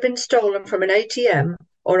either been stolen from an ATM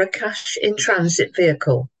or a cash-in-transit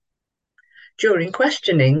vehicle. During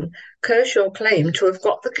questioning, Kershaw claimed to have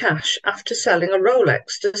got the cash after selling a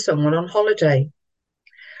Rolex to someone on holiday.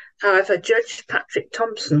 However, Judge Patrick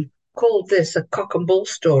Thompson called this a cock and bull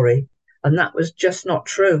story, and that was just not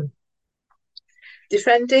true.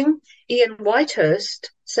 Defending, Ian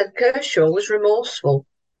Whitehurst said Kershaw was remorseful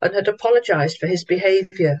and had apologised for his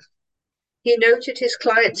behaviour. He noted his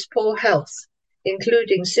client's poor health,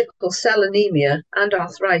 including sickle cell anemia and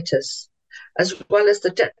arthritis, as well as the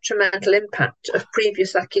detrimental impact of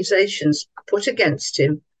previous accusations put against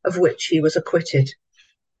him, of which he was acquitted.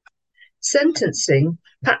 Sentencing,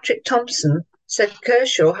 Patrick Thompson said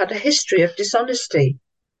Kershaw had a history of dishonesty,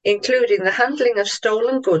 including the handling of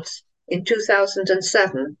stolen goods in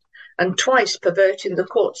 2007 and twice perverting the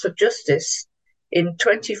courts of justice in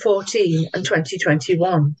 2014 and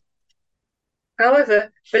 2021.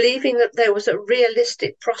 However, believing that there was a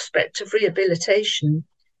realistic prospect of rehabilitation,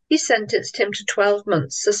 he sentenced him to 12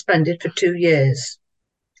 months suspended for 2 years.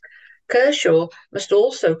 Kershaw must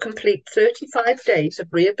also complete 35 days of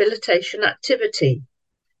rehabilitation activity,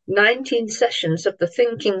 19 sessions of the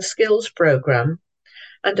Thinking Skills programme,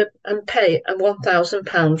 and pay a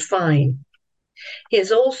 £1,000 fine. He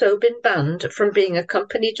has also been banned from being a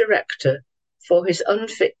company director for his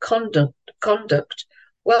unfit conduct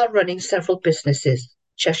while running several businesses,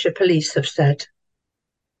 Cheshire Police have said.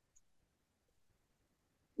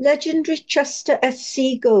 Legendary Chester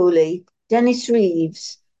FC goalie Dennis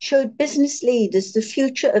Reeves showed business leaders the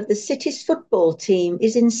future of the city's football team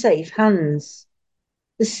is in safe hands.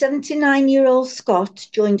 The 79-year-old Scot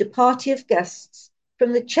joined a party of guests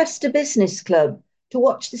from the Chester Business Club to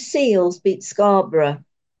watch the Seals beat Scarborough.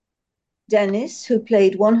 Dennis, who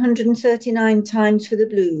played 139 times for the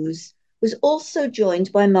Blues, was also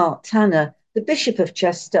joined by Mark Tanner, the Bishop of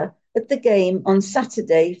Chester, at the game on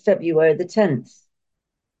Saturday, February the 10th.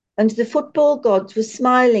 And the football gods were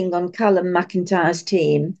smiling on Callum McIntyre's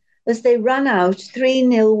team as they ran out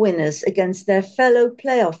 3-0 winners against their fellow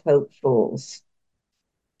playoff hopefuls.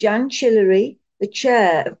 Jan Chillery, the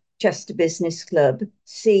chair of Chester Business Club,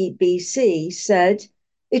 CBC, said,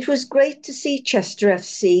 "It was great to see Chester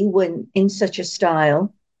FC win in such a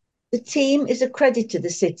style. The team is a credit to the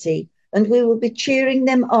city, and we will be cheering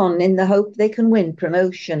them on in the hope they can win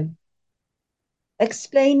promotion."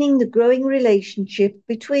 Explaining the growing relationship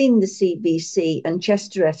between the CBC and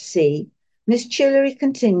Chester FC, Ms. Chillery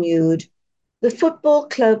continued, "The football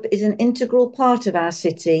club is an integral part of our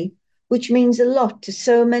city, which means a lot to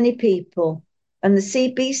so many people, and the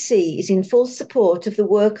CBC is in full support of the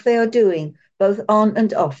work they are doing, both on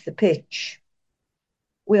and off the pitch.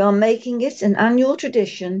 We are making it an annual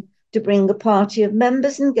tradition to bring a party of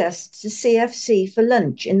members and guests to CFC for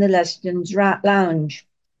lunch in the Legends Lounge.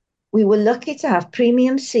 We were lucky to have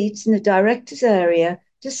premium seats in the directors' area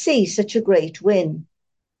to see such a great win.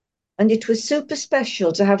 And it was super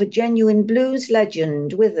special to have a genuine blues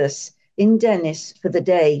legend with us in Dennis for the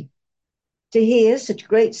day. To hear such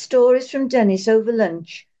great stories from Dennis over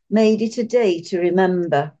lunch made it a day to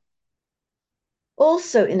remember."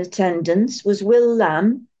 Also in attendance was Will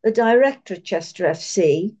Lamb, the director of Chester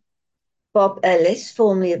FC, Bob Ellis,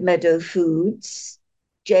 formerly of Meadow Foods,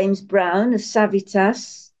 James Brown of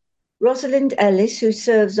Savitas, Rosalind Ellis, who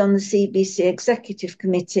serves on the CBC Executive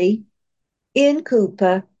Committee, Ian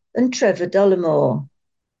Cooper and Trevor Dollamore.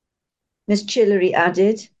 Ms. Chillery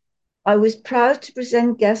added, "I was proud to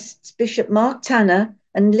present guests Bishop Mark Tanner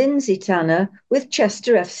and Lindsay Tanner with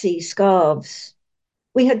Chester FC scarves.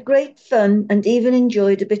 We had great fun and even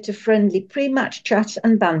enjoyed a bit of friendly pre-match chat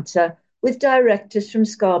and banter with directors from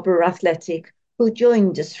Scarborough Athletic who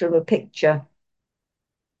joined us from a picture.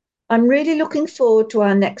 I'm really looking forward to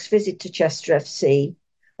our next visit to Chester FC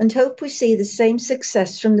and hope we see the same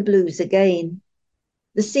success from the Blues again.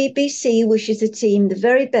 The CBC wishes the team the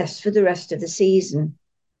very best for the rest of the season."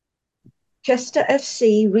 Chester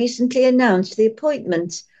FC recently announced the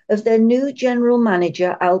appointment of their new general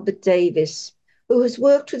manager, Albert Davis, who has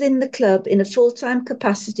worked within the club in a full-time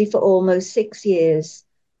capacity for almost 6 years,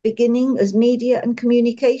 beginning as media and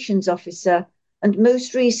communications officer and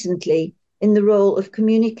most recently in the role of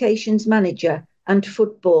communications manager and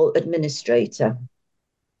football administrator.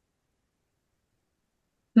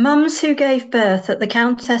 Mums who gave birth at the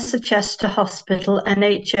Countess of Chester Hospital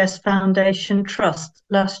NHS Foundation Trust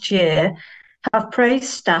last year have praised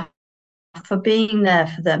staff for being there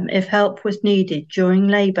for them if help was needed during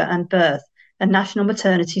labour and birth, a National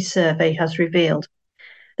Maternity Survey has revealed.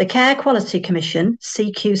 The Care Quality Commission,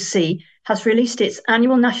 CQC, has released its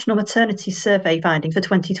annual National Maternity Survey findings for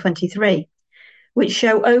 2023, which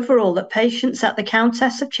show overall that patients at the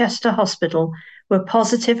Countess of Chester Hospital were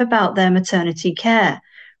positive about their maternity care,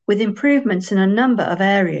 with improvements in a number of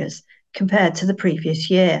areas compared to the previous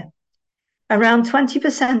year. Around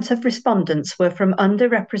 20% of respondents were from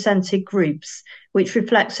underrepresented groups, which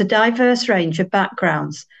reflects a diverse range of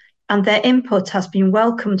backgrounds, and their input has been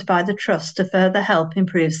welcomed by the Trust to further help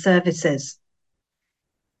improve services.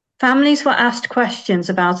 Families were asked questions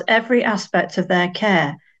about every aspect of their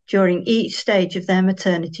care during each stage of their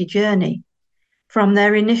maternity journey, from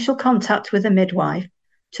their initial contact with a midwife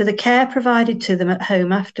to the care provided to them at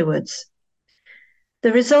home afterwards.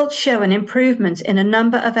 The results show an improvement in a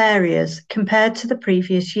number of areas compared to the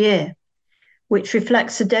previous year, which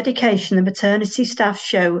reflects the dedication the maternity staff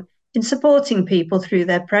show in supporting people through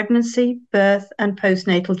their pregnancy, birth, and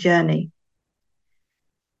postnatal journey.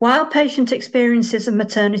 While patient experiences of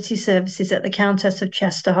maternity services at the Countess of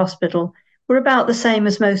Chester Hospital were about the same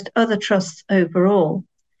as most other trusts overall,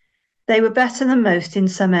 they were better than most in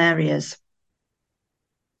some areas.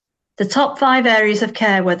 The top 5 areas of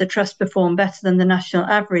care where the trust performed better than the national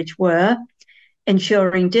average were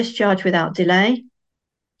ensuring discharge without delay,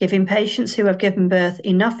 giving patients who have given birth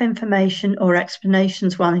enough information or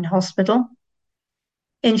explanations while in hospital,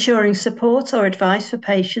 ensuring support or advice for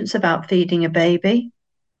patients about feeding a baby,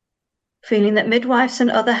 feeling that midwives and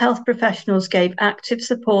other health professionals gave active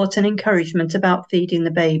support and encouragement about feeding the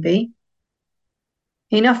baby.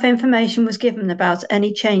 Enough information was given about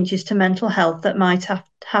any changes to mental health that might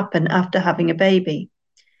happen after having a baby.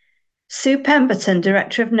 Sue Pemberton,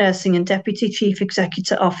 Director of Nursing and Deputy Chief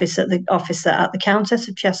Executive Officer at the Countess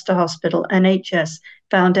of Chester Hospital NHS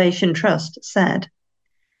Foundation Trust, said,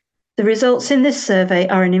 "The results in this survey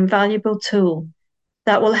are an invaluable tool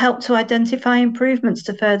that will help to identify improvements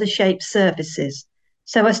to further shape services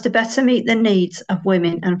so as to better meet the needs of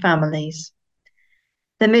women and families."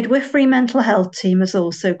 The midwifery mental health team has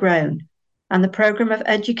also grown, and the programme of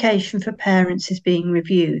education for parents is being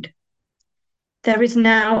reviewed. There is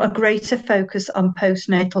now a greater focus on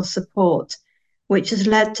postnatal support, which has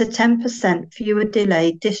led to 10% fewer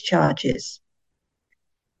delayed discharges.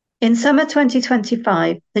 In summer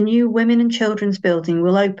 2025, the new Women and Children's building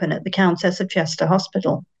will open at the Countess of Chester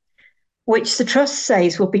Hospital, which the Trust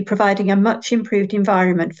says will be providing a much improved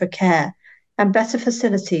environment for care and better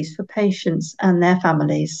facilities for patients and their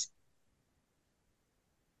families.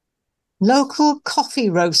 Local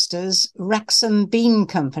coffee roasters, Wrexham Bean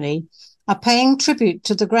Company, are paying tribute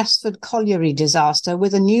to the Gresford colliery disaster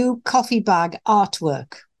with a new coffee bag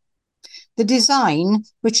artwork. The design,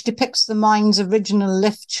 which depicts the mine's original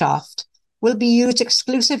lift shaft, will be used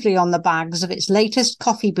exclusively on the bags of its latest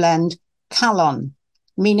coffee blend, Calon,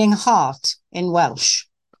 meaning heart in Welsh.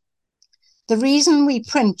 The reason we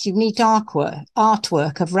print unique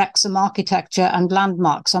artwork of Wrexham architecture and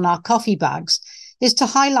landmarks on our coffee bags is to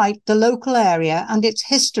highlight the local area and its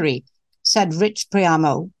history, said Rich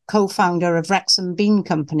Priamo, co-founder of Wrexham Bean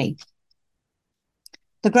Company.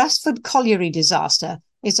 The Gresford colliery disaster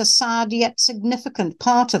is a sad yet significant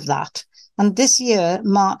part of that, and this year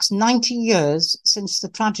marks 90 years since the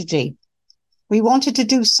tragedy. We wanted to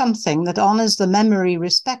do something that honours the memory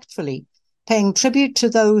respectfully, paying tribute to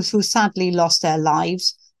those who sadly lost their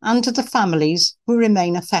lives and to the families who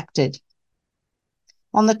remain affected.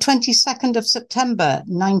 On the 22nd of September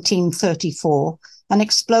 1934, an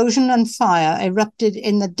explosion and fire erupted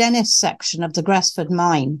in the Dennis section of the Gresford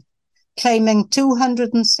mine, claiming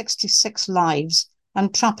 266 lives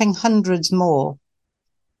and trapping hundreds more.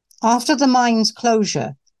 After the mine's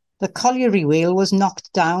closure, the colliery wheel was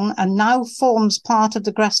knocked down and now forms part of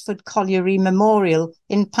the Gresford Colliery Memorial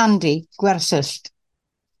in Pandy, Gwersyll.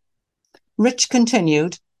 Rich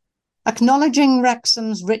continued, "Acknowledging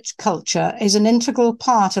Wrexham's rich culture is an integral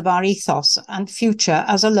part of our ethos and future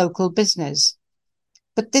as a local business.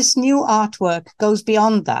 But this new artwork goes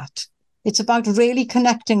beyond that. It's about really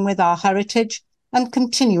connecting with our heritage and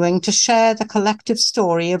continuing to share the collective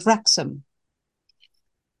story of Wrexham."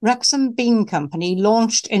 Wrexham Bean Company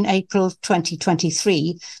launched in April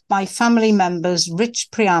 2023 by family members Rich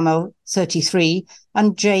Priamo, 33,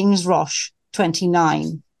 and James Roche,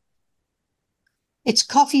 29. Its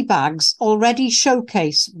coffee bags already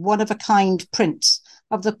showcase one-of-a-kind prints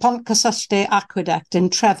of the Pontcysylltu Aqueduct in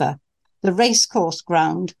Trevor, the racecourse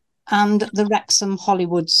ground, and the Wrexham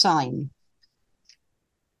Hollywood sign.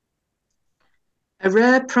 A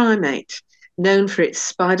rare primate, known for its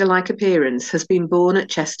spider-like appearance, has been born at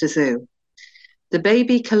Chester Zoo. The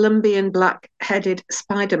baby Colombian black-headed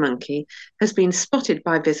spider monkey has been spotted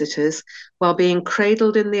by visitors while being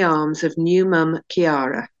cradled in the arms of new mum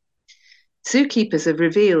Kiara. Zookeepers have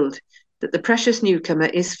revealed that the precious newcomer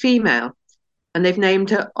is female, and they've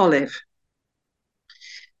named her Olive.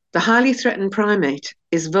 The highly threatened primate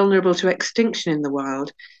is vulnerable to extinction in the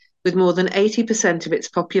wild, with more than 80% of its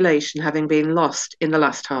population having been lost in the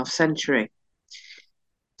last half-century.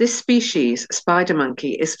 This species, spider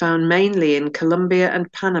monkey, is found mainly in Colombia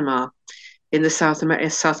and Panama in the South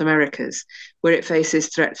Americas, where it faces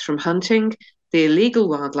threats from hunting, the illegal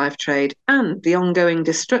wildlife trade, and the ongoing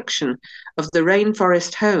destruction of the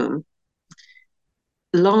rainforest home,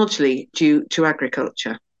 largely due to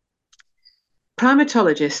agriculture.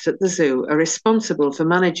 Primatologists at the zoo are responsible for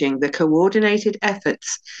managing the coordinated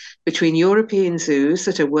efforts between European zoos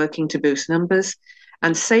that are working to boost numbers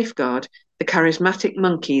and safeguard the charismatic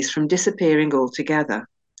monkeys from disappearing altogether.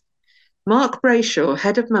 Mark Brayshaw,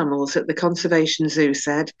 head of mammals at the Conservation Zoo,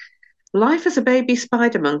 said, "Life as a baby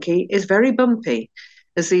spider monkey is very bumpy,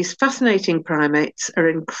 as these fascinating primates are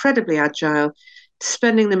incredibly agile,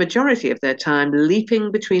 spending the majority of their time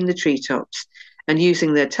leaping between the treetops and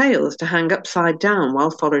using their tails to hang upside down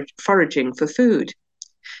while foraging for food.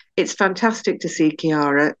 It's fantastic to see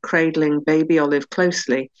Kiara cradling baby Olive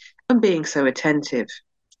closely and being so attentive.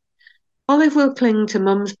 Olive will cling to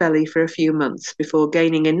Mum's belly for a few months before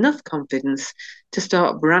gaining enough confidence to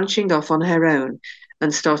start branching off on her own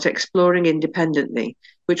and start exploring independently,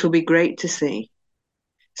 which will be great to see.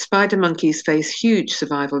 Spider monkeys face huge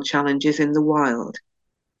survival challenges in the wild.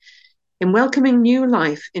 In welcoming new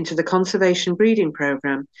life into the conservation breeding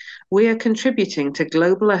programme, we are contributing to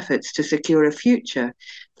global efforts to secure a future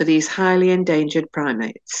for these highly endangered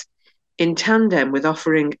primates, in tandem with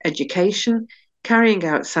offering education, carrying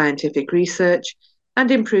out scientific research,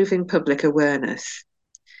 and improving public awareness.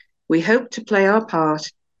 We hope to play our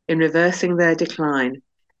part in reversing their decline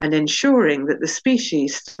and ensuring that the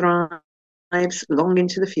species thrives long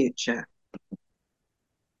into the future."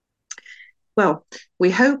 Well,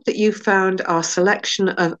 we hope that you found our selection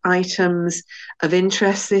of items of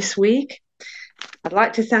interest this week. I'd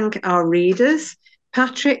like to thank our readers,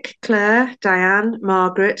 Patrick, Claire, Diane,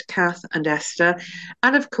 Margaret, Kath and Esther,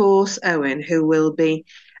 and of course Owen, who will be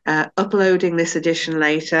uploading this edition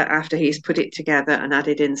later after he's put it together and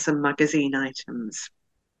added in some magazine items.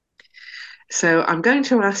 So I'm going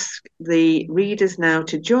to ask the readers now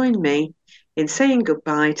to join me in saying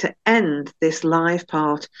goodbye to end this live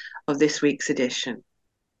part of this week's edition.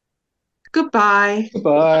 Goodbye.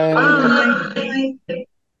 Goodbye. Bye.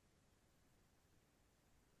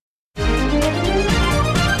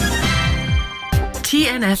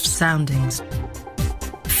 TNF Soundings.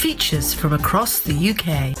 Features from across the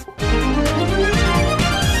UK.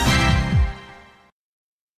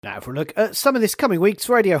 Now for a look at some of this coming week's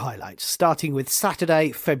radio highlights, starting with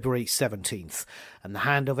Saturday, February 17th. And The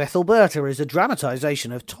Hand of Ethelberta is a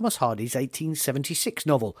dramatisation of Thomas Hardy's 1876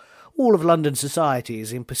 novel. All of London society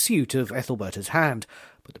is in pursuit of Ethelberta's hand,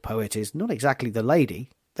 but the poet is not exactly the lady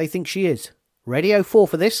they think she is. Radio 4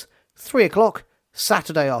 for this, 3 o'clock,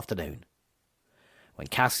 Saturday afternoon. When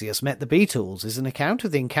Cassius Met the Beatles is an account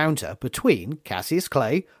of the encounter between Cassius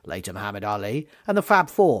Clay, later Muhammad Ali, and the Fab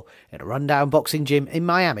Four in a rundown boxing gym in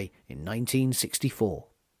Miami in 1964.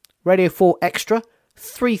 Radio 4 Extra,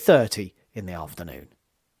 3:30 in the afternoon.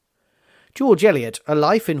 George Eliot, A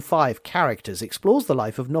Life in 5 Characters, explores the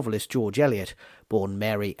life of novelist George Eliot, born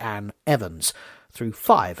Mary Ann Evans, through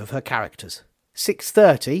 5 of her characters.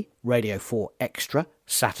 6:30, Radio 4 Extra,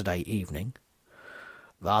 Saturday evening.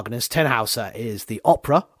 Wagner's Tannhäuser is the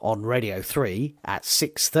opera on Radio 3 at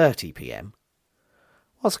 6:30 p.m.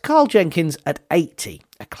 Whilst Carl Jenkins at 80,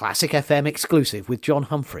 a Classic FM exclusive with John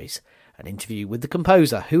Humphreys, an interview with the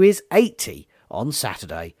composer who is 80 on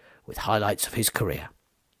Saturday with highlights of his career.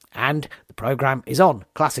 And the programme is on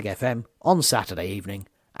Classic FM on Saturday evening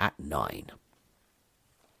at 9.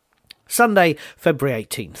 Sunday, February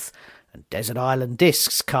 18th. And Desert Island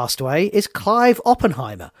Discs castaway is Clive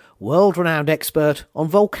Oppenheimer, world-renowned expert on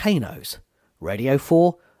volcanoes. Radio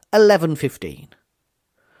 4, 11:15.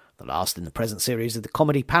 The last in the present series of the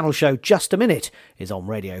comedy panel show Just a Minute is on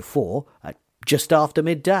Radio 4 at just after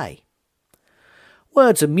midday.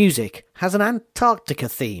 Words and Music has an Antarctica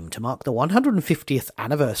theme to mark the 150th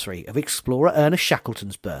anniversary of explorer Ernest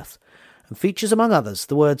Shackleton's birth, and features among others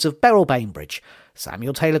the words of Beryl Bainbridge,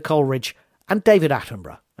 Samuel Taylor Coleridge and David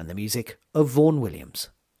Attenborough, and the music of Vaughan Williams.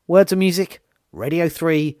 Words and Music, Radio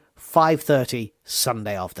 3, 5:30,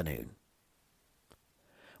 Sunday afternoon.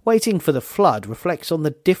 Waiting for the Flood reflects on the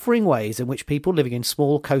differing ways in which people living in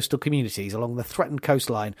small coastal communities along the threatened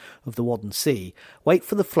coastline of the Wadden Sea wait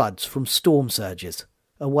for the floods from storm surges,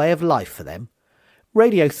 a way of life for them.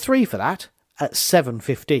 Radio 3 for that, at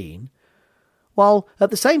 7:15, while at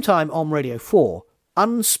the same time on Radio 4,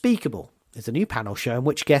 Unspeakable is a new panel show in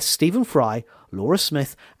which guests Stephen Fry, Laura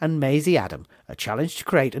Smith and Maisie Adam are challenged to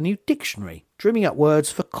create a new dictionary, dreaming up words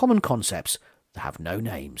for common concepts that have no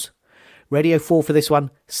names. Radio 4 for this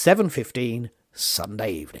one, 7:15,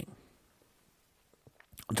 Sunday evening.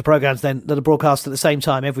 On to programmes then that are broadcast at the same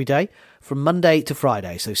time every day, from Monday to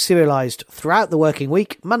Friday, so serialised throughout the working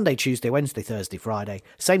week, Monday, Tuesday, Wednesday, Thursday, Friday,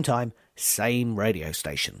 same time, same radio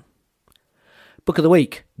station. Book of the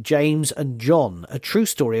Week, James and John, a true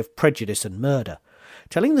story of prejudice and murder,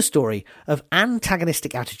 telling the story of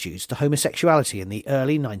antagonistic attitudes to homosexuality in the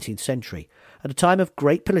early 19th century, at a time of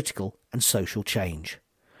great political and social change.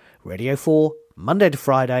 Radio 4, Monday to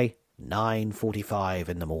Friday, 9:45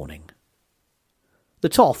 in the morning. The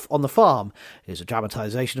Toff on the Farm is a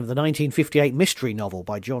dramatisation of the 1958 mystery novel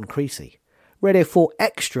by John Creasy. Radio 4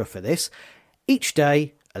 Extra for this, each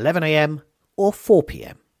day, 11 a.m. or 4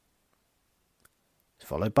 p.m.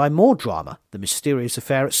 Followed by more drama, The Mysterious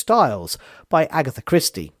Affair at Styles by Agatha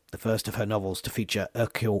Christie, the first of her novels to feature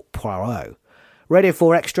Hercule Poirot. Radio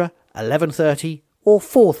 4 Extra, 11:30 or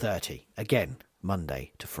 4:30, again,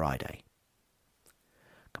 Monday to Friday.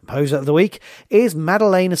 Composer of the week is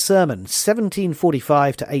Madalena Sermon,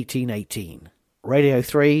 1745 to 1818. Radio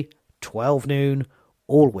 3, 12 noon,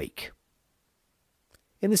 all week.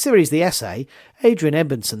 In the series The Essay, Adrian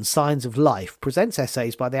Edmondson's Signs of Life presents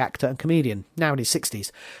essays by the actor and comedian, now in his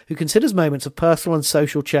 60s, who considers moments of personal and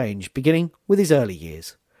social change, beginning with his early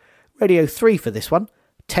years. Radio 3 for this one,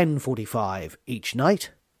 10:45 each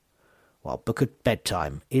night. While Book at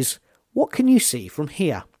Bedtime is What Can You See From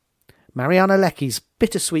Here? Mariana Lecky's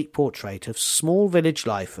bittersweet portrait of small village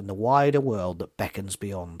life and the wider world that beckons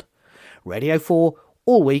beyond. Radio 4,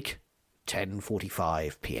 all week,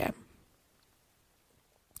 10:45 p.m.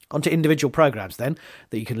 On to individual programmes then,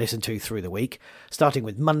 that you can listen to through the week, starting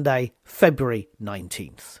with Monday, February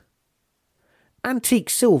 19th. Antique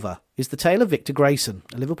Silver is the tale of Victor Grayson,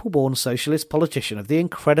 a Liverpool-born socialist politician of the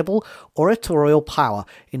incredible oratorial power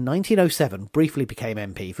in 1907 briefly became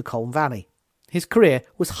MP for Colne Valley. His career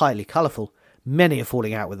was highly colourful, many a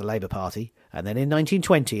falling out with the Labour Party, and then in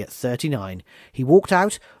 1920, at 39, he walked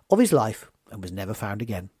out of his life and was never found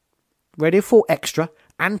again. Radio 4 Extra,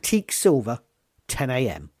 Antique Silver, 10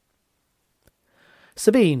 a.m.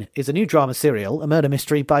 Sabine is a new drama serial, a murder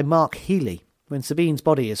mystery by Mark Healy. When Sabine's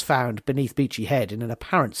body is found beneath Beachy Head in an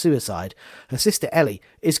apparent suicide, her sister Ellie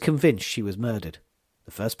is convinced she was murdered.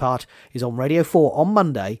 The first part is on Radio 4 on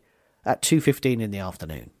Monday at 2:15 in the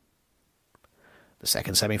afternoon. The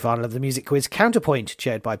second semi-final of the music quiz Counterpoint,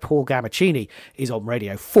 chaired by Paul Gamacini, is on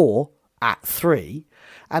Radio 4 at 3,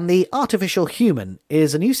 and The Artificial Human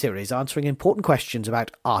is a new series answering important questions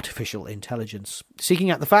about artificial intelligence,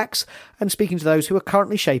 seeking out the facts and speaking to those who are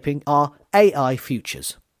currently shaping our AI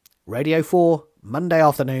futures. Radio 4, Monday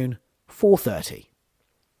afternoon, 4:30.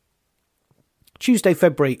 Tuesday,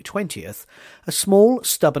 February 20th, A Small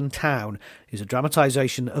Stubborn Town is a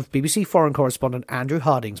dramatisation of BBC foreign correspondent Andrew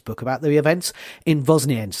Harding's book about the events in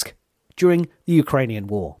Voznesensk during the Ukrainian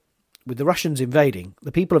war. With the Russians invading,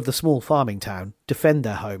 the people of the small farming town defend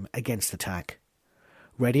their home against attack.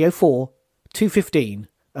 Radio 4, 2:15,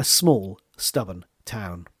 A Small Stubborn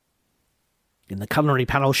Town. In the culinary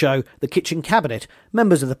panel show, The Kitchen Cabinet,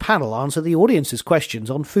 members of the panel answer the audience's questions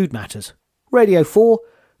on food matters. Radio 4,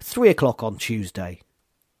 3 o'clock on Tuesday.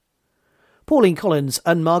 Pauline Collins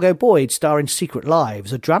and Margot Boyd star in Secret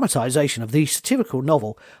Lives, a dramatisation of the satirical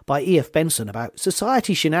novel by E.F. Benson about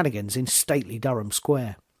society shenanigans in stately Durham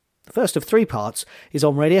Square. The first of 3 parts is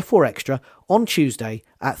on Radio 4 Extra on Tuesday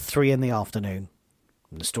at 3 in the afternoon.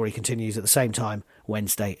 And the story continues at the same time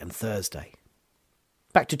Wednesday and Thursday.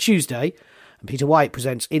 Back to Tuesday, and Peter White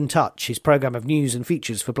presents In Touch, his programme of news and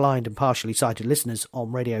features for blind and partially sighted listeners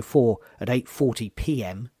on Radio 4 at 8:40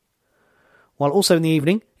 p.m. While also in the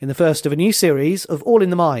evening, in the first of a new series of All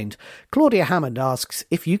in the Mind, Claudia Hammond asks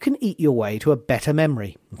if you can eat your way to a better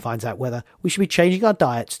memory and finds out whether we should be changing our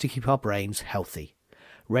diets to keep our brains healthy.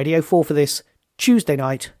 Radio 4 for this, Tuesday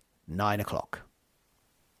night, 9 o'clock.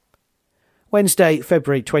 Wednesday,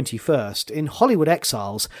 February 21st, in Hollywood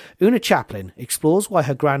Exiles, Una Chaplin explores why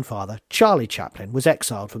her grandfather, Charlie Chaplin, was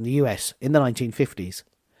exiled from the US in the 1950s.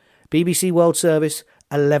 BBC World Service,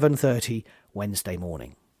 11:30, Wednesday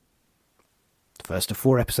morning. The first of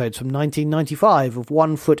 4 episodes from 1995 of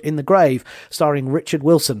One Foot in the Grave, starring Richard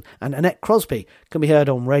Wilson and Annette Crosby, can be heard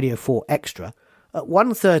on Radio 4 Extra at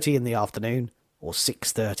 1:30 in the afternoon or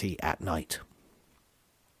 6:30 at night.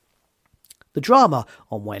 The drama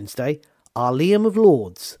on Wednesday are Liam of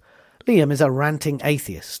Lords. Liam is a ranting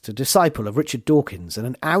atheist, a disciple of Richard Dawkins and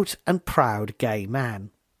an out and proud gay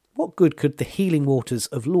man. What good could the healing waters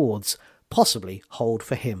of Lords possibly hold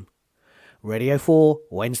for him? Radio 4,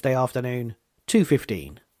 Wednesday afternoon,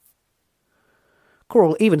 2:15.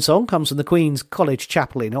 Choral Evensong comes from the Queen's College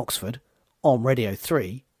Chapel in Oxford, on Radio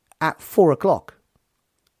 3, at 4 o'clock.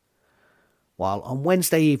 While on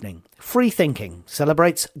Wednesday evening, Free Thinking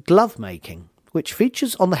celebrates glove making, which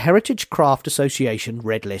features on the Heritage Craft Association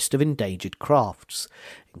Red List of Endangered Crafts,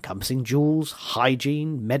 encompassing jewels,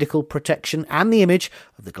 hygiene, medical protection, and the image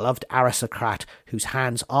of the gloved aristocrat whose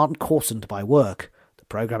hands aren't coarsened by work. The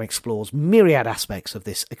programme explores myriad aspects of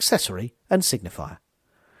this accessory and signifier.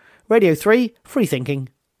 Radio 3, Free Thinking,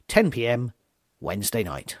 10 p.m, Wednesday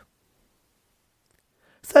night.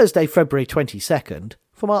 Thursday, February 22nd,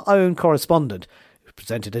 from our own correspondent,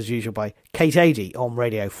 presented as usual by Kate Adie on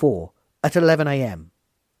Radio 4, at 11 a.m.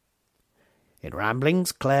 In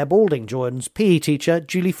Ramblings, Claire Balding joins PE teacher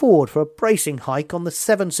Julie Ford for a bracing hike on the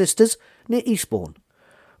Seven Sisters near Eastbourne.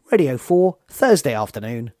 Radio 4, Thursday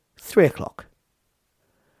afternoon, 3 o'clock.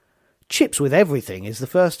 Chips with Everything is the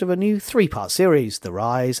first of a new 3-part series, The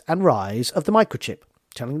Rise and Rise of the Microchip,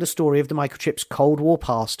 telling the story of the microchip's Cold War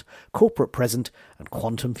past, corporate present and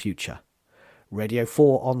quantum future. Radio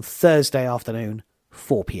 4 on Thursday afternoon,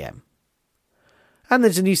 4 p.m. And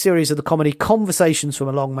there's a new series of the comedy Conversations from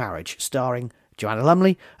a Long Marriage, starring Joanna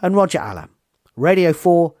Lumley and Roger Allam. Radio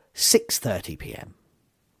 4, 6:30 p.m.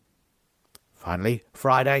 Finally,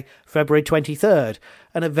 Friday, February 23rd,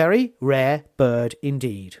 and A Very Rare Bird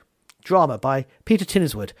Indeed. Drama by Peter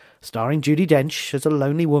Tinnerswood, starring Judi Dench as a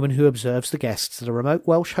lonely woman who observes the guests at a remote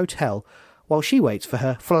Welsh hotel while she waits for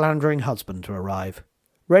her philandering husband to arrive.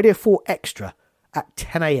 Radio 4 Extra at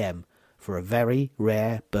 10 a.m. for A Very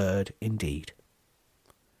Rare Bird Indeed.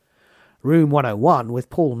 Room 101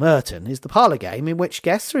 with Paul Merton is the parlour game in which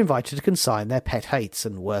guests are invited to consign their pet hates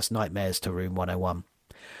and worst nightmares to Room 101.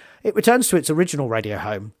 It returns to its original radio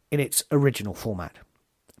home in its original format.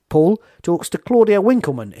 Paul talks to Claudia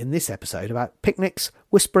Winkleman in this episode about picnics,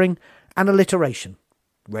 whispering and alliteration.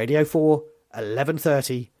 Radio 4,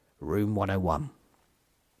 11:30, Room 101.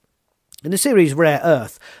 In the series Rare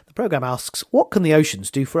Earth, the programme asks, what can the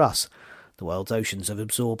oceans do for us? The world's oceans have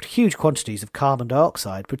absorbed huge quantities of carbon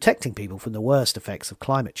dioxide, protecting people from the worst effects of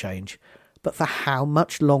climate change. But for how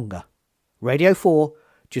much longer? Radio 4,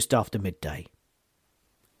 just after midday.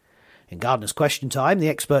 In Gardener's Question Time, the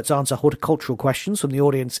experts answer horticultural questions from the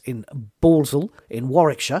audience in Balsall in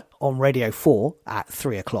Warwickshire on Radio 4 at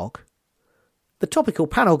 3 o'clock. The topical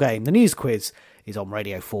panel game, the news quiz, is on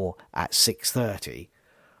Radio 4 at 6:30.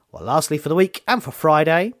 Well, lastly for the week and for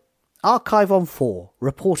Friday, Archive on 4,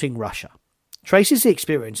 Reporting Russia, traces the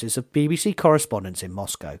experiences of BBC correspondents in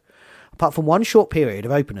Moscow. Apart from one short period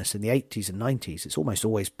of openness in the 80s and 90s, it's almost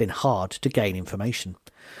always been hard to gain information.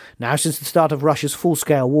 Now, since the start of Russia's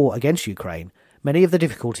full-scale war against Ukraine, many of the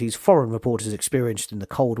difficulties foreign reporters experienced in the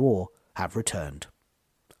Cold War have returned.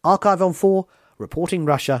 Archive on 4, Reporting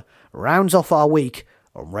Russia, rounds off our week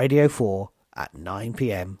on Radio 4 at 9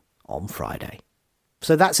 p.m. on Friday.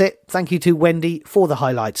 So that's it. Thank you to Wendy for the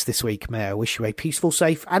highlights this week. May I wish you a peaceful,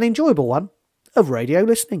 safe and enjoyable one of radio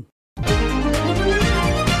listening.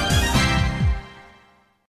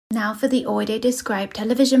 Now for the audio described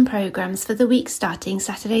television programmes for the week starting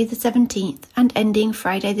Saturday the 17th and ending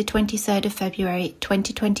Friday the 23rd of February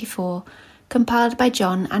 2024, compiled by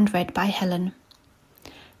John and read by Helen.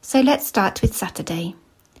 So let's start with Saturday.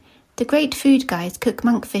 The Great Food Guys cook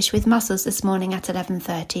monkfish with mussels this morning at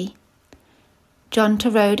 11:30. John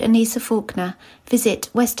Torode and Lisa Faulkner visit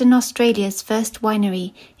Western Australia's first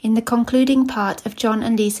winery in the concluding part of John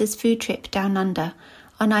and Lisa's food trip down under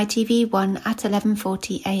on ITV1 at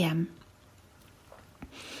 11:40 a.m.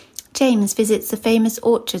 James visits the famous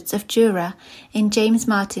orchards of Jura in James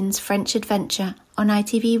Martin's French Adventure on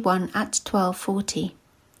ITV1 at 12:40.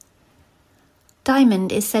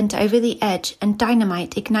 Diamond is sent over the edge and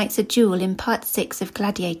Dynamite ignites a duel in Part 6 of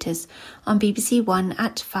Gladiators on BBC One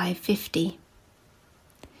at 5:50.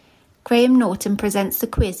 Graham Norton presents the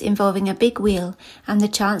quiz involving a big wheel and the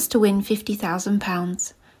chance to win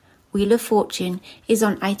 £50,000. Wheel of Fortune is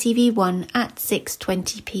on ITV1 at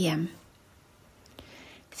 6:20 p.m.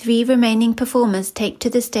 3 remaining performers take to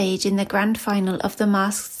the stage in the grand final of The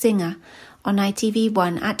Masked Singer on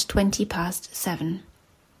ITV1 at 7:20.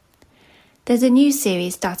 There's a new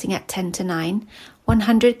series starting at 10 to 9.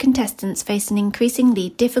 100 contestants face an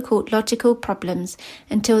increasingly difficult logical problems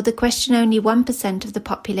until the question only 1% of the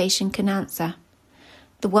population can answer.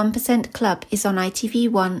 The 1% Club is on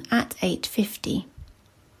ITV1 at 8:50.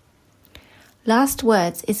 Last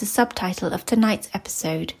Words is the subtitle of tonight's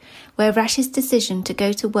episode, where Rash's decision to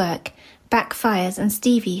go to work backfires and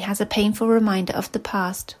Stevie has a painful reminder of the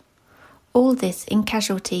past. All this in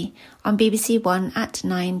Casualty on BBC One at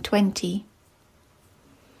 9:20.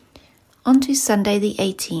 On to Sunday the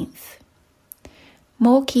 18th.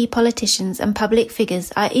 More key politicians and public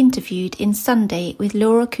figures are interviewed in Sunday with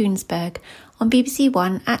Laura Koonsberg on BBC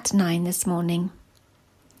One at 9 this morning.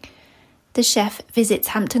 The chef visits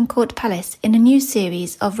Hampton Court Palace in a new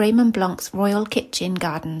series of Raymond Blanc's Royal Kitchen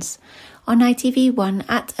Gardens on ITV1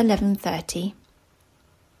 at 11:30.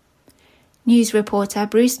 News reporter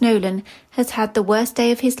Bruce Nolan has had the worst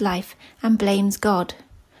day of his life and blames God.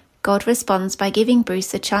 God responds by giving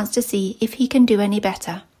Bruce a chance to see if he can do any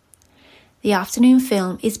better. The afternoon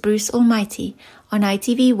film is Bruce Almighty on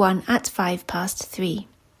ITV1 at 3:05.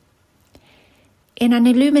 In an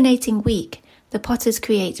illuminating week, the potters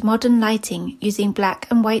create modern lighting using black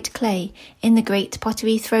and white clay in the Great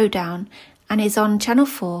Pottery Throwdown and is on Channel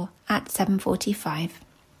 4 at 7:45.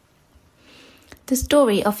 The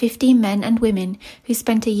story of 15 men and women who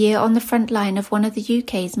spent a year on the front line of one of the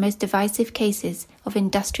UK's most divisive cases of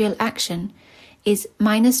industrial action is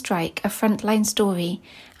Miners' Strike, a frontline story,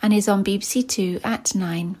 and is on BBC Two at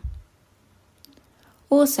 9.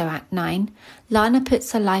 Also at 9, Lana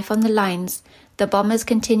puts her life on the lines. The bombers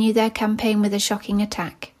continue their campaign with a shocking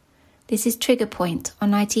attack. This is Trigger Point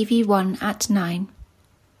on ITV1 at 9.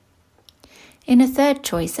 In a third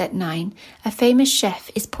choice at 9, a famous chef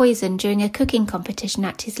is poisoned during a cooking competition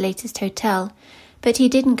at his latest hotel, but he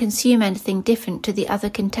didn't consume anything different to the other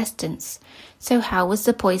contestants. So how was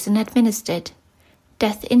the poison administered?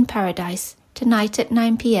 Death in Paradise, tonight at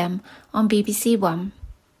 9 p.m. on BBC One.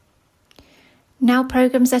 Now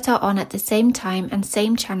programmes that are on at the same time and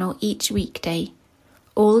same channel each weekday.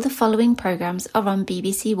 All the following programmes are on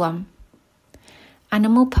BBC One.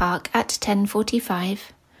 Animal Park at 10:45,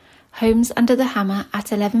 Homes Under the Hammer at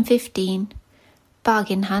 11:15,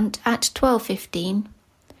 Bargain Hunt at 12:15,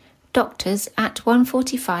 Doctors at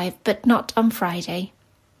 1:45 but not on Friday,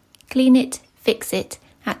 Clean It, Fix It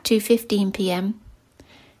at 2:15 p.m,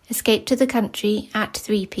 Escape to the Country at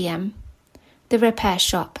 3 p.m, The Repair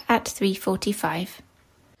Shop at 3:45.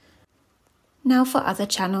 Now for other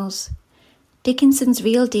channels. Dickinson's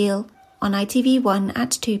Real Deal on ITV1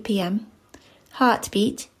 at 2 p.m,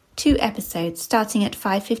 Heartbeat, 2 episodes starting at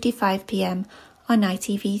 5:55 p.m. on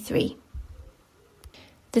ITV3.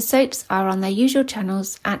 The soaps are on their usual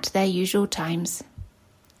channels at their usual times.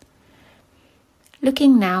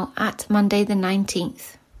 Looking now at Monday the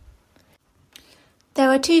 19th. There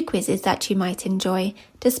are 2 quizzes that you might enjoy,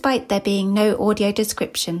 despite there being no audio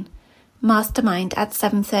description. Mastermind at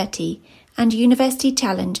 7:30 and University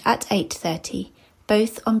Challenge at 8:30,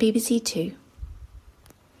 both on BBC Two.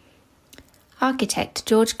 Architect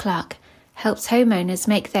George Clark helps homeowners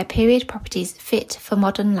make their period properties fit for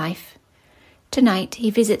modern life. Tonight he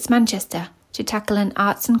visits Manchester to tackle an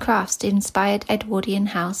arts and crafts-inspired Edwardian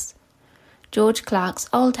house. George Clark's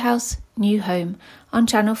Old House, New Home on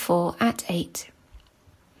Channel 4 at 8.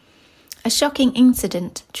 A shocking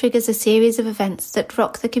incident triggers a series of events that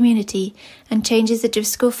rock the community and changes the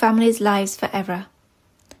Driscoll family's lives forever.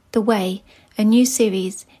 The Way, a new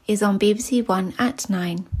series, is on BBC One at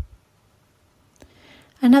 9.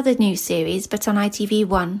 Another new series, but on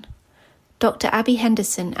ITV1. Dr. Abby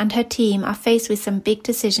Henderson and her team are faced with some big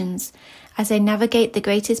decisions as they navigate the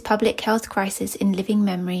greatest public health crisis in living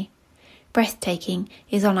memory. Breathtaking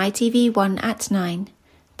is on ITV1 at 9.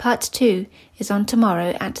 Part 2 is on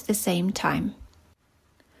tomorrow at the same time.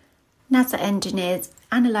 NASA engineers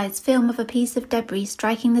analyse film of a piece of debris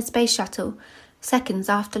striking the space shuttle seconds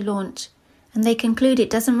after launch, and they conclude it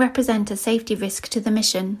doesn't represent a safety risk to the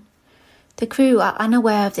mission. The crew are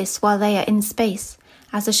unaware of this while they are in space.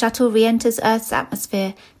 As the shuttle re-enters Earth's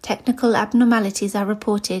atmosphere, technical abnormalities are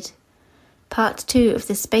reported. Part 2 of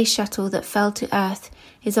the space shuttle that fell to Earth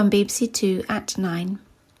is on BBC Two at 9.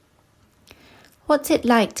 What's it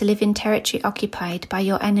like to live in territory occupied by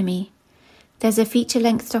your enemy? There's a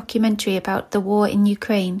feature-length documentary about the war in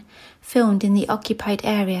Ukraine, filmed in the occupied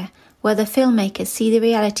area, where the filmmakers see the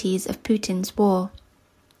realities of Putin's war.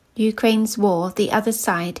 Ukraine's War, The Other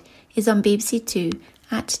Side, is on BBC Two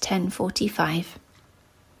at 10:45.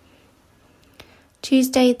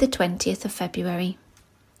 Tuesday, the 20th of February.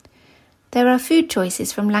 There are food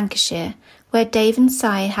choices from Lancashire, where Dave and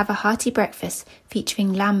Si have a hearty breakfast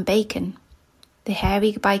featuring lamb bacon. The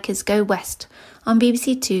Hairy Bikers Go West on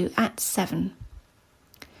BBC Two at 7.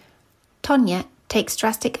 Tonya takes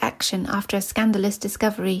drastic action after a scandalous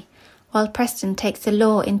discovery, while Preston takes the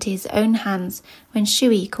law into his own hands when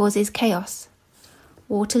Shuey causes chaos.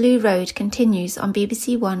 Waterloo Road continues on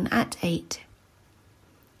BBC One at 8.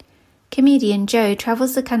 Comedian Joe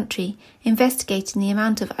travels the country investigating the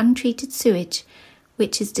amount of untreated sewage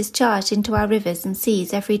which is discharged into our rivers and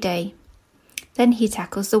seas every day. Then he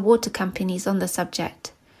tackles the water companies on the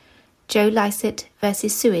subject. Joe Lycett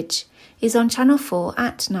vs Sewage is on Channel 4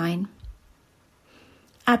 at 9.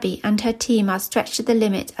 Abby and her team are stretched to the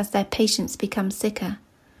limit as their patients become sicker.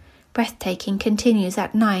 Breathtaking continues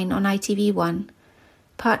at 9 on ITV1.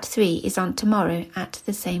 Part 3 is on tomorrow at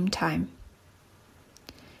the same time.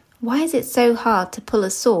 Why is it so hard to pull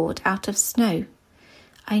a sword out of snow?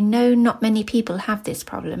 I know not many people have this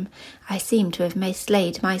problem. I seem to have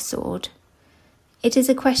mislaid my sword. It is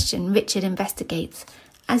a question Richard investigates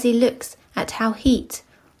as he looks at how heat,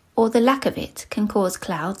 or the lack of it, can cause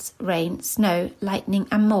clouds, rain, snow, lightning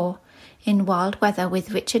and more in Wild Weather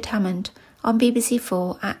with Richard Hammond on BBC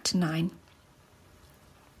 4 at 9.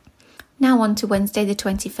 Now on to Wednesday the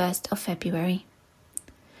 21st of February.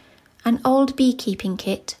 An old beekeeping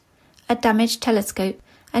kit, a damaged telescope,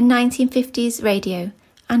 a 1950s radio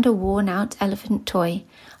and a worn-out elephant toy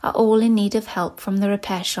are all in need of help from the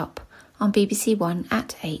repair shop on BBC One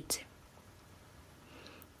at 8.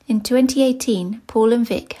 In 2018, Paul and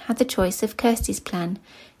Vic had the choice of Kirsty's plan,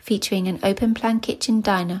 featuring an open-plan kitchen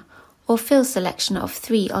diner, or Phil's selection of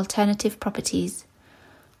 3 alternative properties.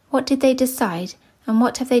 What did they decide, and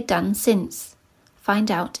what have they done since?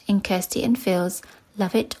 Find out in Kirsty and Phil's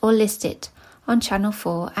Love It or List It on Channel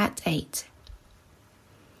 4 at 8.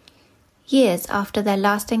 Years after their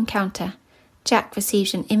last encounter, Jack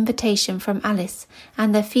receives an invitation from Alice,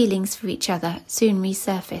 and their feelings for each other soon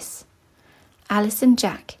resurface. Alice and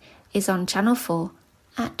Jack is on Channel 4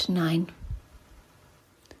 at 9.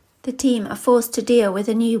 The team are forced to deal with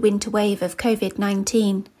a new winter wave of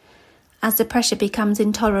COVID-19. As the pressure becomes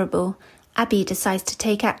intolerable, Abby decides to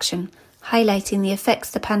take action, highlighting the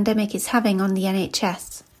effects the pandemic is having on the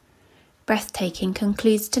NHS. Breathtaking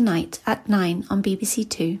concludes tonight at 9 on BBC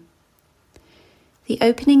Two. The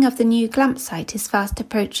opening of the new Glamp site is fast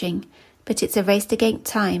approaching, but it's a race against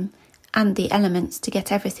time and the elements to get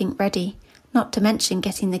everything ready, not to mention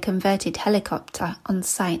getting the converted helicopter on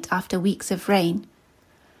site after weeks of rain.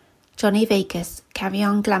 Johnny Vegas' Carry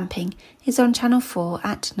On Glamping is on Channel 4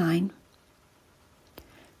 at 9.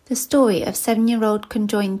 The story of 7-year-old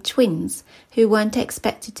conjoined twins who weren't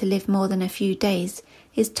expected to live more than a few days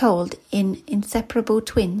is told in Inseparable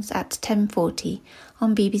Twins at 10:40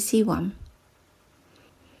 on BBC One.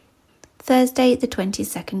 Thursday the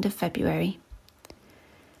 22nd of February.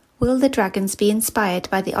 Will the dragons be inspired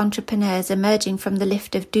by the entrepreneurs emerging from the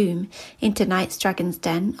lift of doom in tonight's Dragon's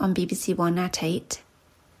Den on BBC One at 8?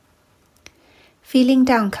 Feeling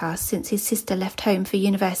downcast since his sister left home for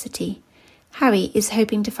university, Harry is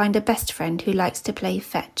hoping to find a best friend who likes to play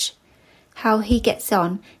fetch. How he gets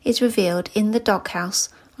on is revealed in The Doghouse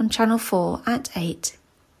on Channel 4 at 8.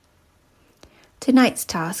 Tonight's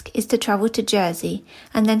task is to travel to Jersey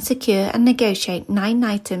and then secure and negotiate 9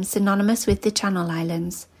 items synonymous with the Channel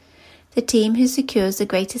Islands. The team who secures the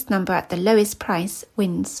greatest number at the lowest price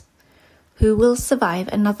wins. Who will survive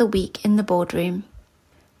another week in the boardroom?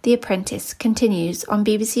 The Apprentice continues on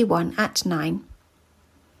BBC One at 9.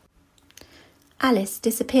 Alice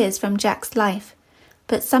disappears from Jack's life,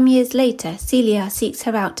 but some years later Celia seeks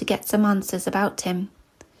her out to get some answers about him.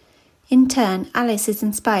 In turn, Alice is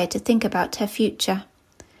inspired to think about her future.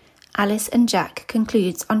 Alice and Jack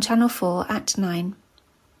concludes on Channel 4 at 9.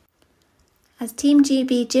 As Team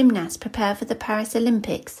GB gymnasts prepare for the Paris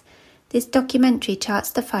Olympics, this documentary charts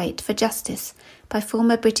the fight for justice by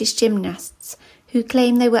former British gymnasts who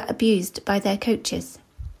claim they were abused by their coaches.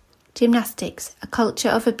 Gymnastics, A Culture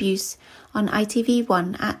of Abuse on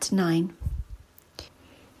ITV1 at 9.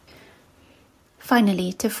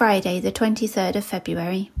 Finally, to Friday the 23rd of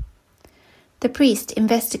February. The priest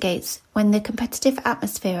investigates when the competitive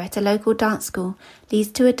atmosphere at a local dance school leads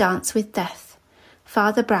to a dance with death.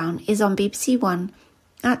 Father Brown is on BBC One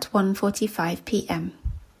at 1:45 p.m.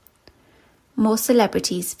 More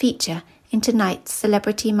celebrities feature in tonight's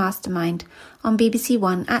Celebrity Mastermind on BBC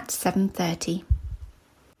One at 7:30.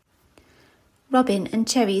 Robin and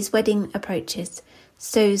Cherry's wedding approaches,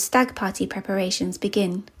 so stag party preparations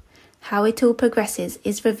begin. How it all progresses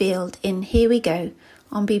is revealed in Here We Go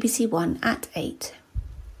on BBC One at 8.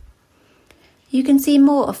 You can see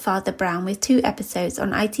more of Father Brown with 2 episodes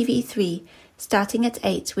on ITV3 starting at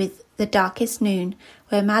 8 with The Darkest Noon,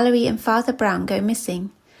 where Mallory and Father Brown go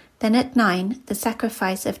missing. Then at 9, The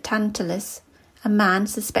Sacrifice of Tantalus, a man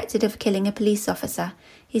suspected of killing a police officer,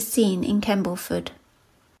 is seen in Kembleford.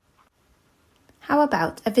 How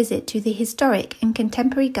about a visit to the historic and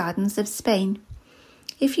contemporary gardens of Spain?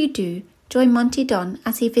 If you do, join Monty Don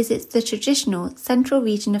as he visits the traditional central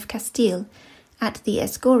region of Castile at the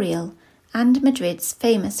Escorial and Madrid's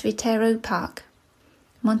famous Retiro Park.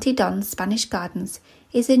 Monty Don's Spanish Gardens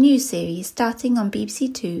is a new series starting on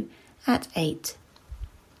BBC Two at 8.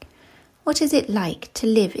 What is it like to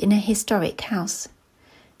live in a historic house?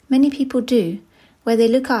 Many people do, where they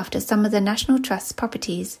look after some of the National Trust's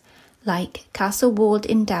properties, like Castle Ward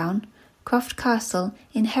in Down, Croft Castle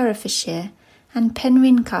in Herefordshire, and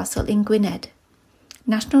Penryn Castle in Gwynedd.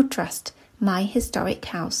 National Trust, My Historic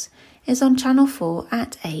House, is on Channel 4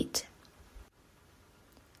 at 8.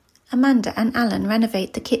 Amanda and Alan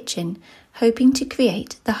renovate the kitchen, hoping to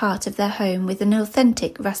create the heart of their home with an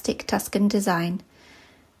authentic rustic Tuscan design.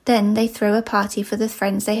 Then they throw a party for the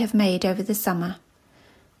friends they have made over the summer.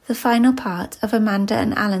 The final part of Amanda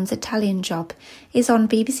and Alan's Italian job is on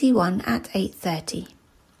BBC One at 8:30.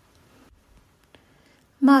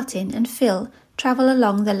 Martin and Phil travel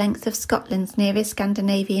along the length of Scotland's nearest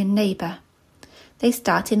Scandinavian neighbour. They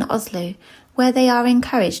start in Oslo, where they are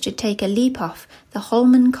encouraged to take a leap off the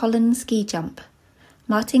Holmenkollen ski jump.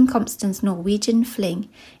 Martin Compston's Norwegian Fling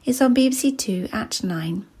is on BBC Two at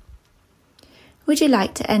 9. Would you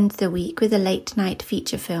like to end the week with a late-night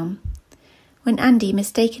feature film? When Andy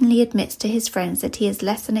mistakenly admits to his friends that he has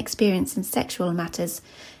less than experience in sexual matters,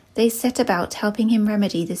 they set about helping him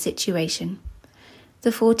remedy the situation. The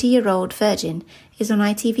 40-year-old virgin is on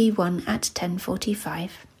ITV1 at 10:45.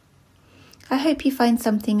 I hope you find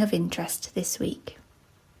something of interest this week.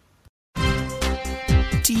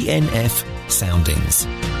 TNF Soundings.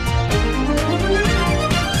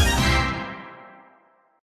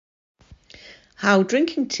 How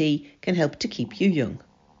drinking tea can help to keep you young.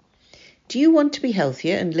 Do you want to be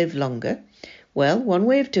healthier and live longer? Well, one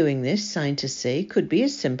way of doing this, scientists say, could be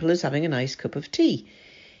as simple as having a nice cup of tea.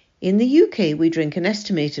 In the UK, we drink an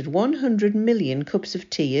estimated 100 million cups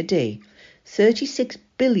of tea a day, 36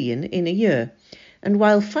 billion in a year. And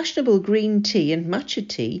while fashionable green tea and matcha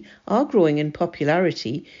tea are growing in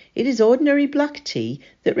popularity, it is ordinary black tea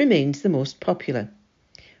that remains the most popular.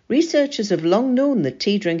 Researchers have long known that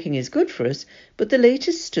tea drinking is good for us, but the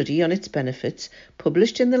latest study on its benefits,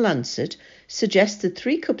 published in The Lancet, suggests that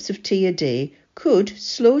 3 cups of tea a day could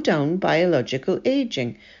slow down biological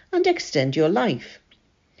ageing and extend your life.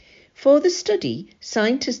 For the study,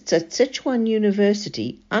 scientists at Sichuan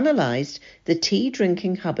University analysed the tea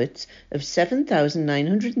drinking habits of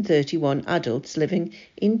 7,931 adults living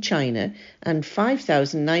in China and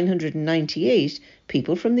 5,998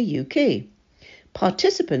 people from the UK.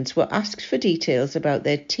 Participants were asked for details about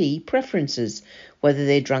their tea preferences, whether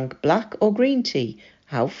they drank black or green tea,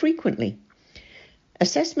 how frequently.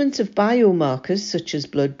 Assessments of biomarkers such as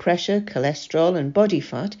blood pressure, cholesterol and body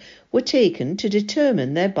fat were taken to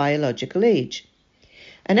determine their biological age.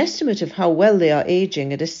 An estimate of how well they are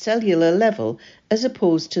aging at a cellular level as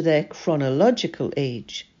opposed to their chronological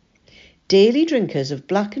age. Daily drinkers of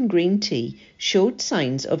black and green tea showed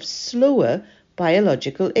signs of slower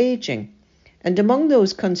biological aging, and among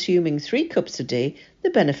those consuming 3 cups a day, the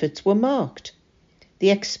benefits were marked. The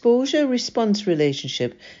exposure-response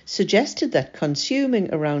relationship suggested that consuming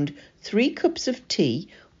around 3 cups of tea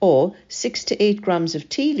or 6 to 8 grams of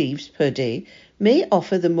tea leaves per day may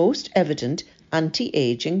offer the most evident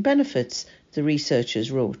anti-aging benefits, the researchers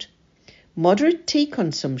wrote. Moderate tea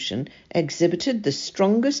consumption exhibited the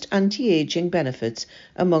strongest anti-aging benefits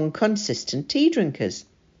among consistent tea drinkers.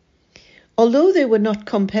 Although they were not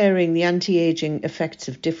comparing the anti-aging effects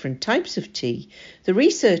of different types of tea, the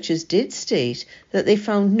researchers did state that they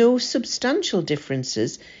found no substantial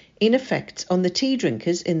differences in effects on the tea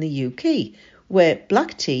drinkers in the UK, where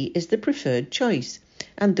black tea is the preferred choice,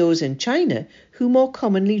 and those in China who more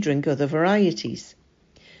commonly drink other varieties.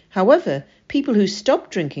 However, people who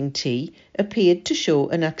stopped drinking tea appeared to show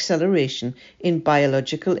an acceleration in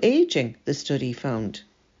biological aging, the study found.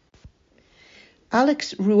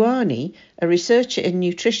 Alex Rouhani, a researcher in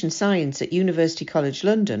nutrition science at University College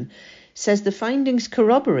London, says the findings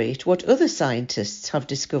corroborate what other scientists have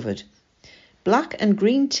discovered. Black and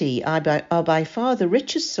green tea are by far the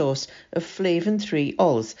richest source of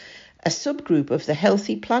flavin-3-ols, a subgroup of the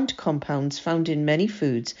healthy plant compounds found in many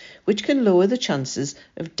foods, which can lower the chances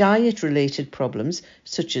of diet-related problems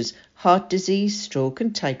such as heart disease, stroke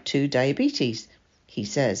and type 2 diabetes, he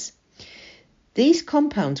says. These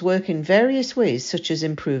compounds work in various ways, such as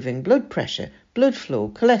improving blood pressure, blood flow,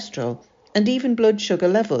 cholesterol, and even blood sugar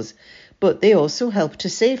levels, but they also help to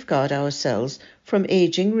safeguard our cells from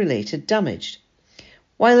aging-related damage.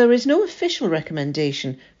 While there is no official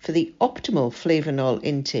recommendation for the optimal flavanol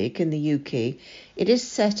intake in the UK, it is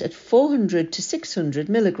set at 400 to 600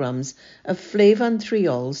 milligrams of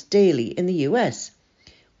flavan-3-ols daily in the US.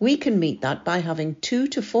 We can meet that by having 2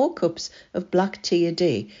 to 4 cups of black tea a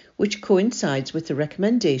day, which coincides with the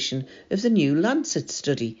recommendation of the new Lancet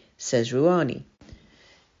study, says Rouhani.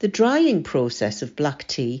 The drying process of black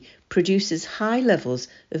tea produces high levels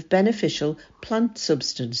of beneficial plant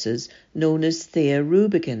substances known as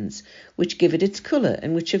thearubicins, which give it its colour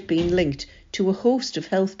and which have been linked to a host of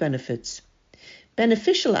health benefits.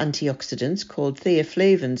 Beneficial antioxidants called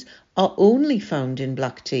theaflavins are only found in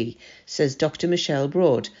black tea, says Dr. Michelle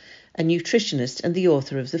Broad, a nutritionist and the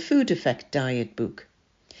author of the Food Effect Diet book.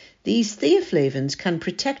 These theaflavins can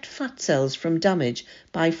protect fat cells from damage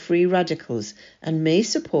by free radicals and may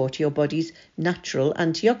support your body's natural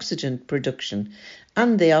antioxidant production,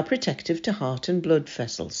 and they are protective to heart and blood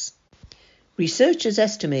vessels. Researchers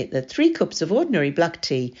estimate that 3 cups of ordinary black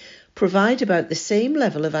tea provide about the same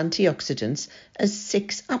level of antioxidants as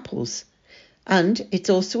 6 apples. And it's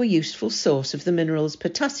also a useful source of the minerals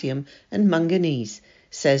potassium and manganese,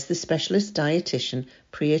 says the specialist dietitian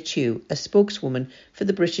Priya Chew, a spokeswoman for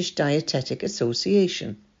the British Dietetic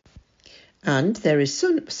Association. And there is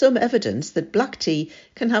some evidence that black tea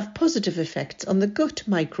can have positive effects on the gut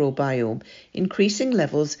microbiome, increasing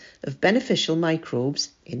levels of beneficial microbes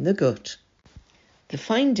in the gut. The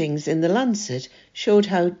findings in The Lancet showed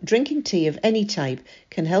how drinking tea of any type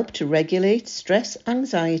can help to regulate stress,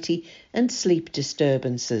 anxiety and sleep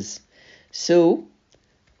disturbances. So,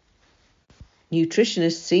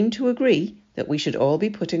 nutritionists seem to agree that we should all be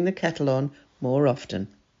putting the kettle on more often.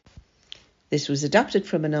 This was adapted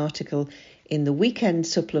from an article in the weekend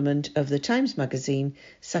supplement of the Times magazine,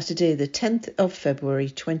 Saturday the 10th of February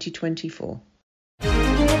 2024.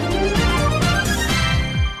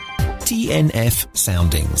 TNF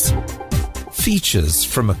Soundings. Features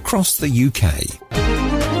from across the UK.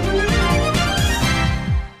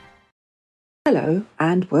 Hello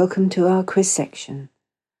and welcome to our quiz section.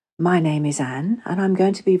 My name is Anne and I'm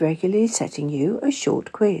going to be regularly setting you a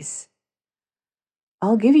short quiz.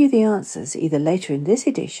 I'll give you the answers either later in this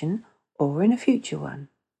edition or in a future one.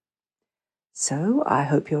 So I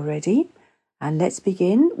hope you're ready and let's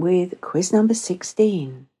begin with quiz number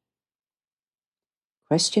 16.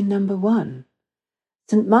 Question number 1.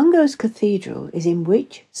 St Mungo's Cathedral is in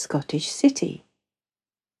which Scottish city?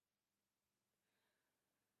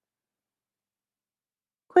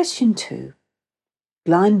 Question 2.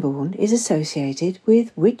 Glyndebourne is associated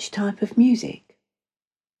with which type of music?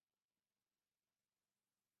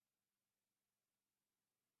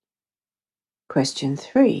 Question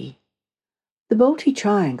 3. The Balti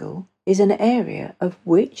Triangle is an area of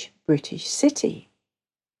which British city?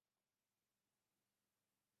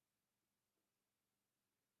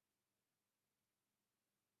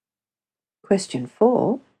 Question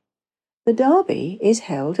 4. The Derby is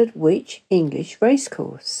held at which English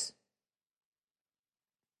racecourse?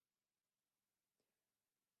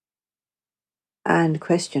 And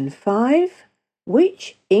question 5.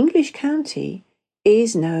 Which English county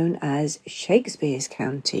is known as Shakespeare's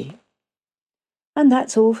County? And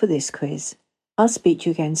that's all for this quiz. I'll speak to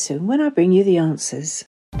you again soon when I bring you the answers.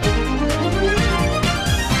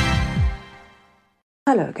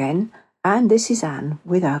 Hello again, and this is Anne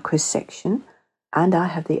with our quiz section, and I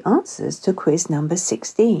have the answers to quiz number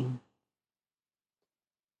 16.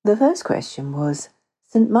 The first question was,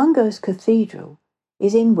 St Mungo's Cathedral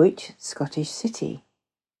is in which Scottish city?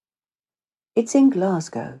 It's in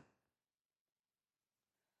Glasgow.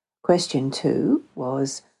 Question 2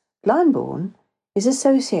 was, Glyndebourne is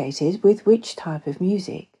associated with which type of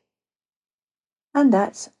music? And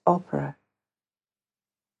that's opera.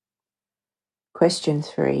 Question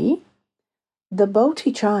 3. The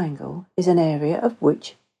Balti Triangle is an area of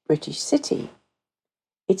which British city?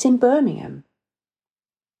 It's in Birmingham.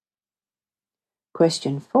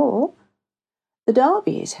 Question 4. The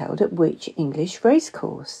Derby is held at which English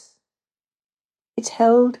racecourse? It's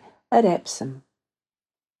held at Epsom.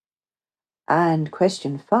 And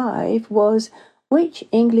question 5 was, which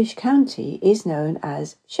English county is known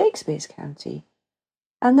as Shakespeare's County?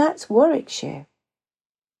 And that's Warwickshire.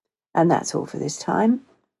 And that's all for this time.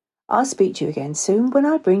 I'll speak to you again soon when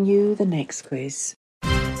I bring you the next quiz.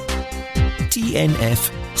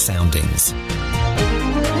 TNF Soundings.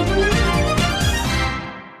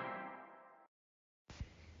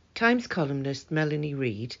 Times columnist Melanie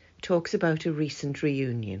Reid talks about a recent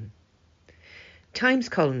reunion. Times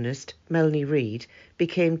columnist Melanie Reid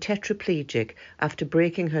became tetraplegic after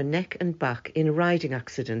breaking her neck and back in a riding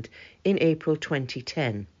accident in April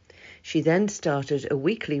 2010. She then started a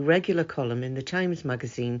weekly regular column in the Times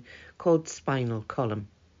magazine called Spinal Column.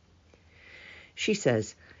 She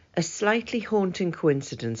says, a slightly haunting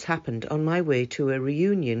coincidence happened on my way to a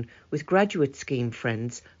reunion with graduate scheme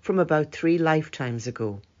friends from about 3 lifetimes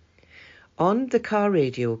ago. On the car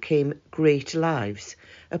radio came Great Lives,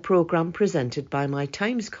 a programme presented by my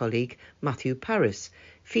Times colleague Matthew Paris,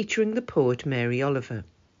 featuring the poet Mary Oliver,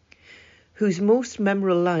 whose most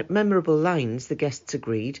memorable lines, the guests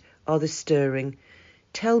agreed, are the stirring,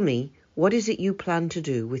 "Tell me, what is it you plan to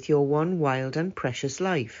do with your one wild and precious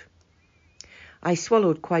life?" I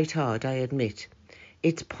swallowed quite hard, I admit.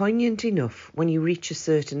 It's poignant enough when you reach a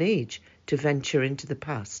certain age to venture into the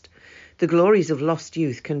past. The glories of lost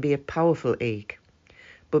youth can be a powerful ache.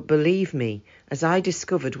 But believe me, as I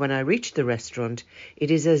discovered when I reached the restaurant,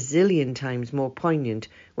 it is a zillion times more poignant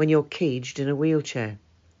when you're caged in a wheelchair.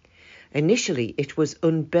 Initially, it was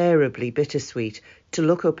unbearably bittersweet to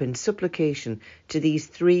look up in supplication to these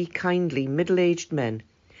 3 kindly middle-aged men,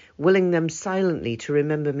 willing them silently to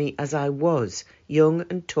remember me as I was, young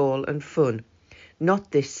and tall and fun,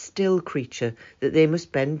 not this still creature that they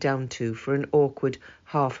must bend down to for an awkward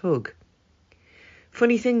half-hug.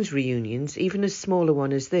 Funny things, reunions, even as small a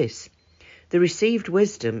one as this. The received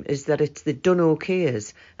wisdom is that it's the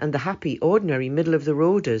done-okayers and the happy, ordinary,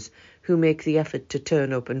 middle-of-the-roaders who make the effort to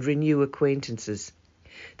turn up and renew acquaintances.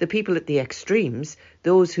 The people at the extremes,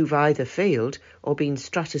 those who've either failed or been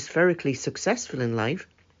stratospherically successful in life,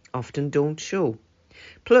 often don't show.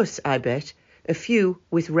 Plus, I bet, a few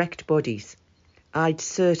with wrecked bodies. I'd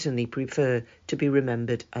certainly prefer to be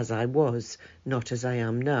remembered as I was, not as I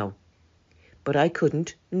am now. But I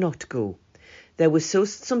couldn't not go. There was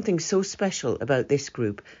something so special about this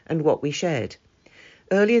group and what we shared.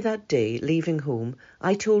 Earlier that day, leaving home,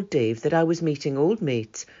 I told Dave that I was meeting old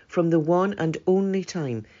mates from the one and only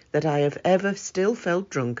time that I have ever still felt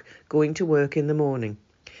drunk going to work in the morning,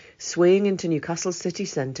 swaying into Newcastle city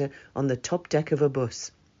centre on the top deck of a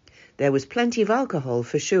bus. There was plenty of alcohol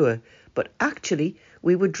for sure, but actually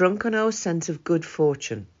we were drunk on our sense of good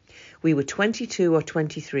fortune. We were 22 or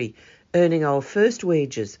 23, earning our first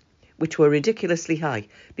wages, which were ridiculously high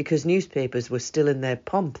because newspapers were still in their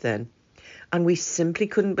pomp then, and we simply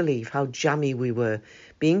couldn't believe how jammy we were,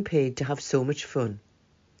 being paid to have so much fun.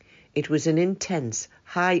 It was an intense,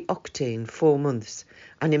 high-octane 4 months,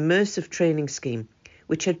 an immersive training scheme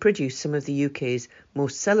which had produced some of the UK's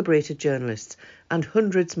most celebrated journalists and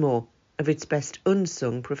hundreds more of its best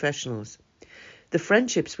unsung professionals. The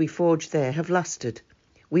friendships we forged there have lasted.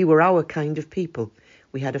 We were our kind of people.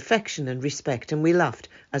 We had affection and respect, and we laughed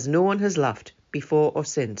as no one has laughed before or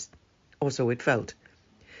since, or so it felt.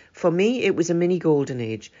 For me, it was a mini golden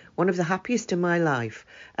age, one of the happiest in my life,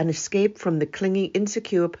 an escape from the clingy,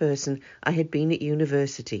 insecure person I had been at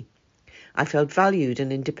university. I felt valued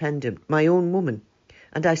and independent, my own woman,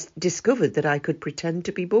 and I discovered that I could pretend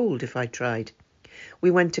to be bold if I tried.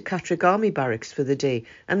 We went to Catterick Army Barracks for the day,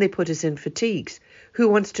 and they put us in fatigues. Who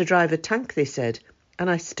wants to drive a tank, they said, and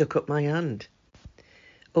I stuck up my hand.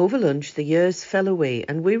 Over lunch the years fell away,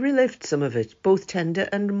 and we relived some of it, both tender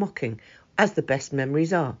and mocking, as the best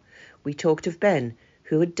memories are. We talked of Ben,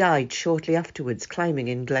 who had died shortly afterwards climbing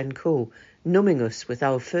in Glencoe, numbing us with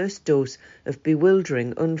our first dose of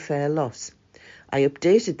bewildering, unfair loss. I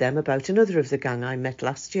updated them about another of the gang I met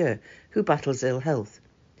last year, who battles ill health.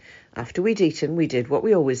 After we'd eaten, we did what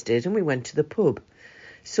we always did, and we went to the pub.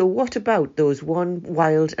 So what about those one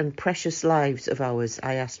wild and precious lives of ours?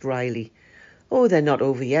 I asked Riley. Oh, they're not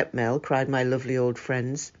over yet, Mel, cried my lovely old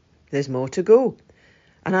friends. There's more to go.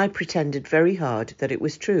 And I pretended very hard that it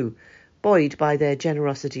was true, buoyed by their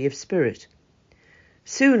generosity of spirit.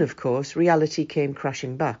 Soon, of course, reality came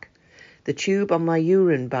crashing back. The tube on my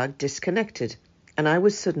urine bag disconnected, and I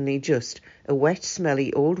was suddenly just a wet,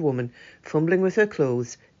 smelly old woman fumbling with her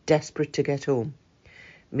clothes, desperate to get home.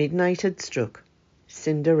 Midnight had struck.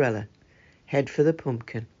 Cinderella. Head for the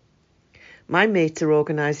pumpkin. My mates are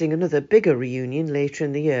organising another bigger reunion later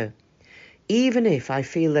in the year. Even if I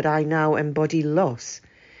feel that I now embody loss,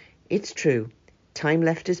 it's true, time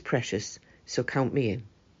left is precious, so count me in.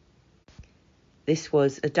 This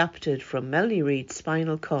was adapted from Melanie Reid's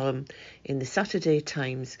Spinal column in the Saturday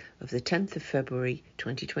Times of the 10th of February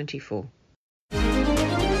 2024.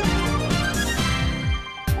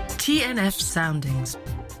 TNF Soundings.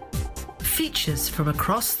 Features from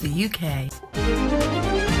across the UK.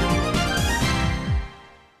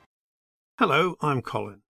 Hello, I'm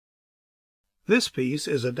Colin. This piece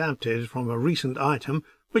is adapted from a recent item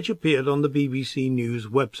which appeared on the BBC News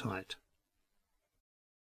website.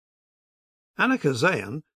 Anna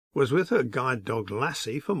Kazayan was with her guide dog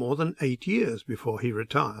Lassie for more than 8 years before he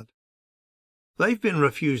retired. They've been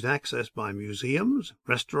refused access by museums,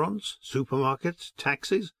 restaurants, supermarkets,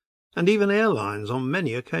 taxis, and even airlines on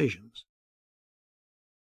many occasions.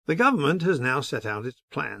 The government has now set out its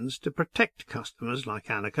plans to protect customers like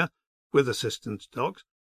Annika with assistance dogs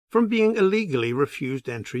from being illegally refused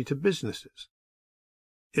entry to businesses.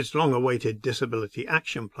 Its long-awaited Disability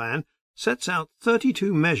Action Plan sets out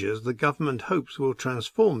 32 measures the government hopes will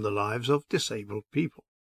transform the lives of disabled people.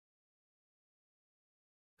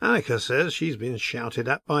 Annika says she's been shouted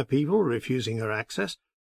at by people refusing her access,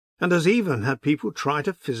 and has even had people try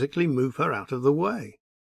to physically move her out of the way.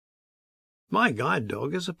 My guide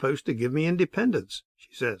dog is supposed to give me independence,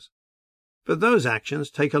 she says, but those actions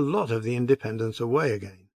take a lot of the independence away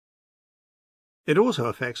again. It also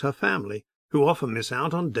affects her family, who often miss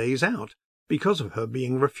out on days out because of her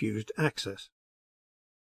being refused access.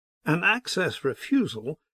 An access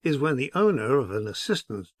refusal is when the owner of an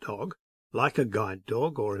assistance dog, like a guide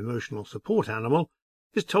dog or emotional support animal,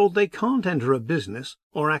 is told they can't enter a business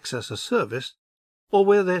or access a service, or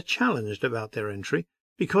where they're challenged about their entry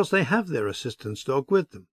because they have their assistance dog with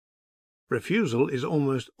them. refusal is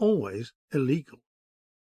almost always illegal.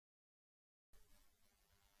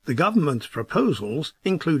 The government's proposals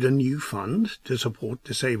include a new fund to support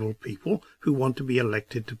disabled people who want to be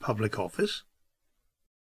elected to public office,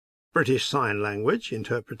 British Sign Language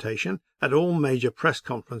interpretation at all major press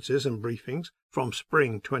conferences and briefings from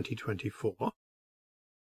spring 2024,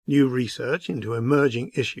 new research into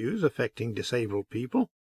emerging issues affecting disabled people,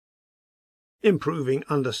 improving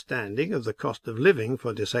understanding of the cost of living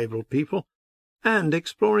for disabled people, and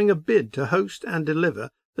exploring a bid to host and deliver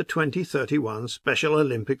the 2031 Special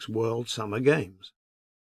Olympics World Summer Games.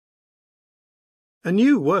 A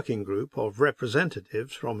new working group of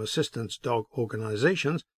representatives from assistance dog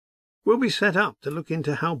organisations will be set up to look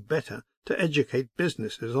into how better to educate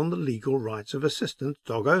businesses on the legal rights of assistance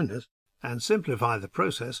dog owners and simplify the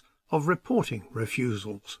process of reporting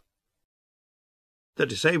refusals. The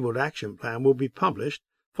Disabled Action Plan will be published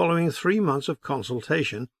following 3 months of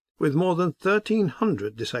consultation with more than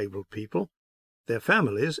 1,300 disabled people, their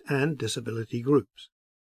families and disability groups.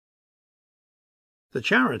 The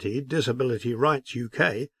charity Disability Rights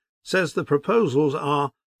UK says the proposals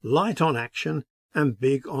are light on action and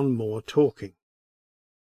big on more talking.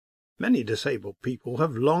 Many disabled people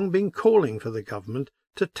have long been calling for the government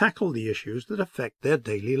to tackle the issues that affect their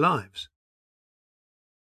daily lives.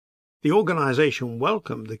 The organisation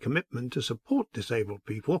welcomed the commitment to support disabled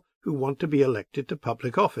people who want to be elected to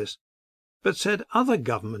public office, but said other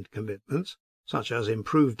government commitments, such as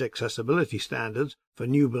improved accessibility standards for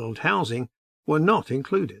new-build housing, were not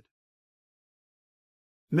included.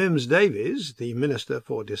 Mims Davies, the Minister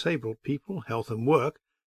for Disabled People, Health and Work,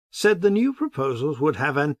 said the new proposals would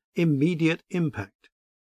have an immediate impact,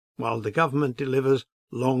 while the government delivers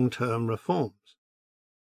long-term reforms.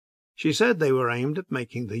 She said they were aimed at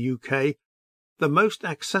making the UK the most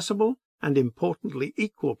accessible and importantly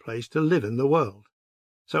equal place to live in the world,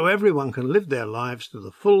 so everyone can live their lives to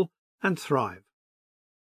the full and thrive.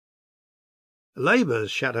 Labour's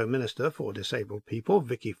Shadow Minister for Disabled People,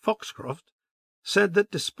 Vicky Foxcroft, said that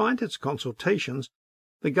despite its consultations,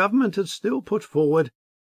 the government had still put forward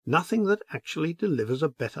nothing that actually delivers a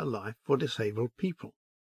better life for disabled people.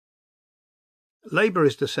 Labour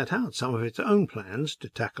is to set out some of its own plans to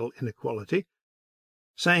tackle inequality,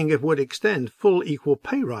 saying it would extend full equal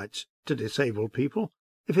pay rights to disabled people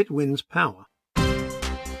if it wins power.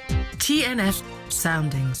 TNF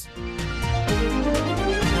Soundings.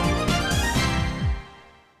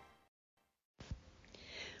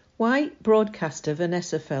 Why broadcaster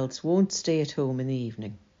Vanessa Feltz won't stay at home in the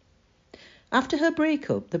evening. After her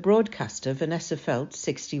breakup, the broadcaster Vanessa Feltz,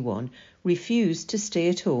 61, refused to stay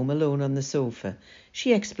at home alone on the sofa.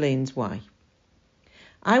 She explains why.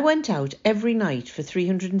 I went out every night for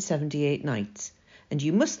 378 nights, and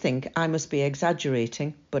you must think I must be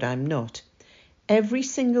exaggerating, but I'm not. Every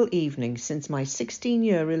single evening since my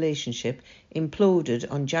 16-year relationship imploded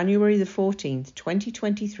on January the 14th,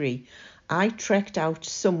 2023, I trekked out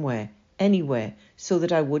somewhere, anywhere, so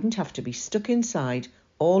that I wouldn't have to be stuck inside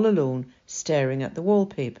all alone staring at the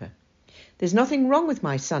wallpaper. There's nothing wrong with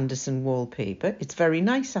my Sanderson wallpaper. It's very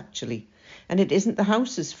nice, actually. And it isn't the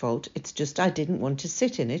house's fault. It's just I didn't want to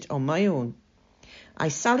sit in it on my own. I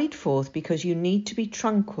sallied forth because you need to be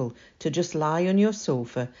tranquil to just lie on your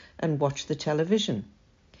sofa and watch the television.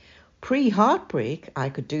 Pre-heartbreak, I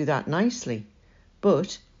could do that nicely.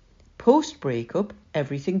 But post-breakup,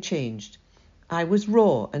 everything changed. I was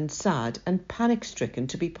raw and sad and panic-stricken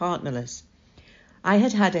to be partnerless. I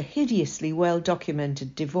had had a hideously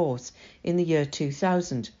well-documented divorce in the year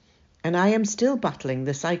 2000, and I am still battling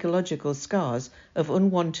the psychological scars of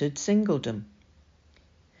unwanted singledom.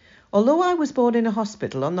 Although I was born in a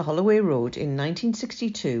hospital on the Holloway Road in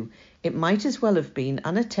 1962, it might as well have been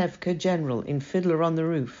Anatevka General in Fiddler on the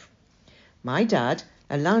Roof. My dad,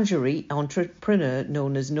 a lingerie entrepreneur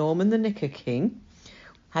known as Norman the Knicker King,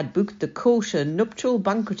 had booked the kosher nuptial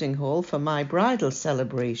banqueting hall for my bridal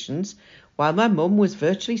celebrations, while my mum was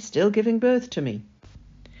virtually still giving birth to me.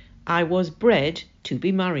 I was bred to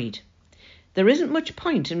be married. There isn't much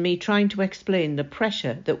point in me trying to explain the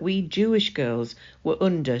pressure that we Jewish girls were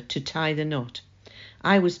under to tie the knot.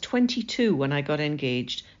 I was 22 when I got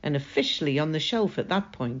engaged and officially on the shelf at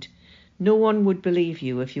that point. No one would believe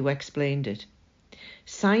you if you explained it.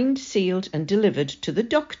 Signed, sealed and delivered to the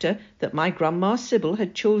doctor that my Grandma Sybil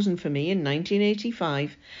had chosen for me in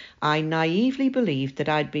 1985, I naively believed that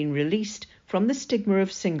I'd been released from the stigma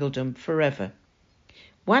of singledom forever.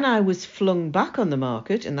 When I was flung back on the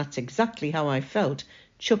market, and that's exactly how I felt,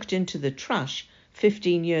 chucked into the trash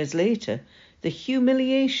 15 years later, the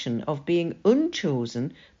humiliation of being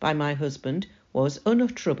unchosen by my husband was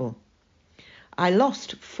unutterable. I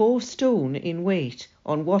lost 4 stone in weight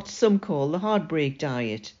on what some call the heartbreak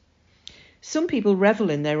diet. Some people revel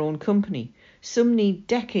in their own company. Some need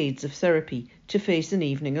decades of therapy to face an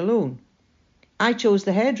evening alone. I chose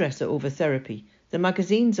the hairdresser over therapy. The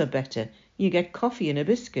magazines are better. You get coffee and a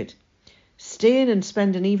biscuit. Stay in and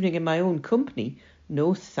spend an evening in my own company?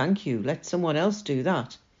 No, thank you. Let someone else do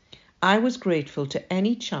that. I was grateful to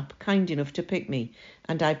any chap kind enough to pick me,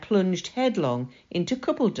 and I plunged headlong into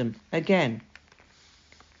coupledom again.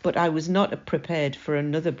 But I was not prepared for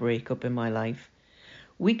another breakup in my life.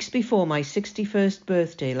 Weeks before my 61st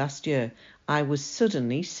birthday last year, I was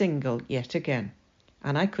suddenly single yet again,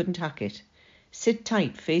 and I couldn't hack it. Sit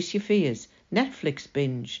tight, face your fears, Netflix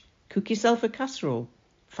binge, cook yourself a casserole,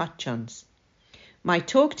 fat chance. My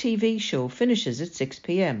talk TV show finishes at 6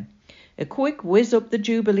 p.m. A quick whiz up the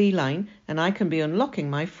Jubilee line and I can be unlocking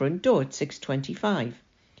my front door at 6:25.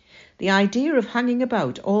 The idea of hanging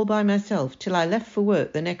about all by myself till I left for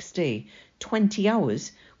work the next day, 20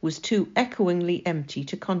 hours, was too echoingly empty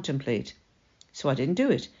to contemplate. So I didn't do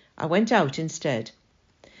it. I went out instead.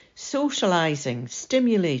 Socialising,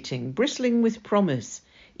 stimulating, bristling with promise,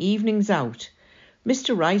 evenings out.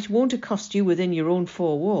 Mr. Right won't accost you within your own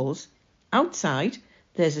 4 walls. Outside,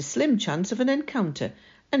 there's a slim chance of an encounter,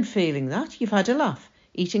 and failing that, you've had a laugh,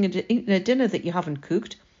 eating a dinner that you haven't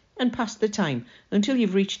cooked, and passed the time until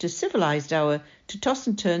you've reached a civilised hour to toss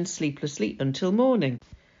and turn sleeplessly until morning.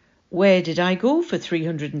 Where did I go for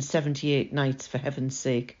 378 nights, for heaven's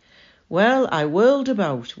sake? Well, I whirled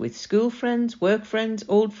about with school friends, work friends,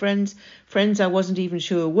 old friends, friends I wasn't even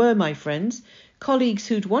sure were my friends, colleagues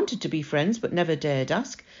who'd wanted to be friends but never dared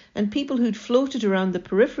ask, and people who'd floated around the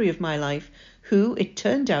periphery of my life who, it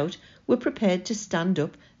turned out, were prepared to stand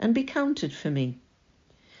up and be counted for me.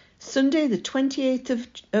 Sunday the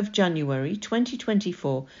 28th of January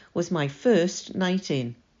 2024 was my first night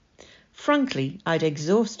in. Frankly, I'd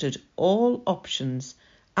exhausted all options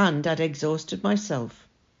and I'd exhausted myself.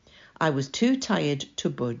 I was too tired to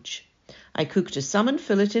budge. I cooked a salmon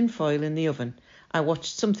fillet in foil in the oven. I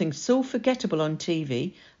watched something so forgettable on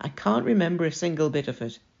TV, I can't remember a single bit of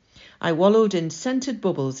it. I wallowed in scented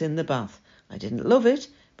bubbles in the bath. I didn't love it,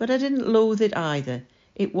 but I didn't loathe it either.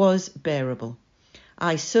 It was bearable.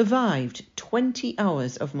 I survived 20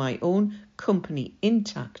 hours of my own company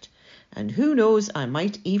intact, and who knows, I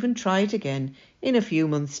might even try it again in a few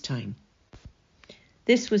months' time.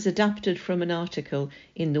 This was adapted from an article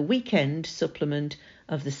in the weekend supplement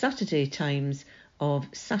of the Saturday Times of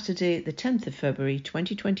Saturday the 10th of February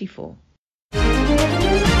 2024.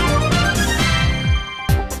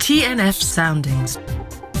 TNF Soundings.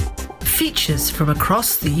 Features from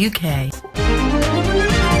across the UK.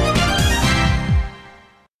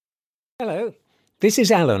 Hello, this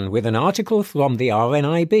is Alan with an article from the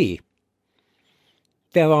RNIB.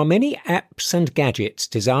 There are many apps and gadgets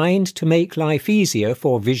designed to make life easier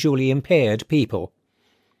for visually impaired people.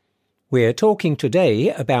 We're talking today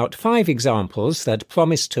about 5 examples that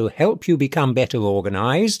promise to help you become better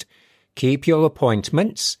organised, keep your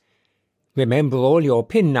appointments, remember all your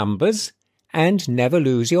PIN numbers, and never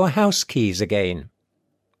lose your house keys again.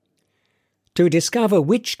 To discover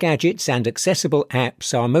which gadgets and accessible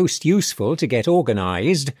apps are most useful to get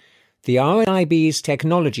organised, the RNIB's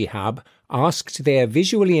Technology Hub asked their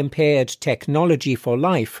visually impaired Technology for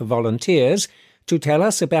Life volunteers to tell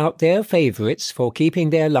us about their favourites for keeping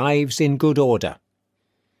their lives in good order.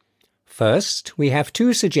 First, we have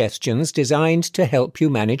 2 suggestions designed to help you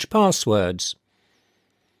manage passwords.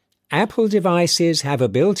 Apple devices have a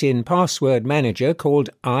built-in password manager called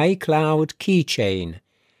iCloud Keychain.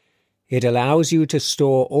 It allows you to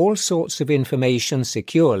store all sorts of information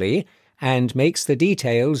securely and makes the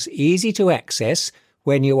details easy to access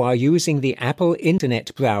when you are using the Apple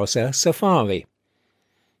Internet browser Safari.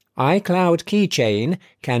 iCloud Keychain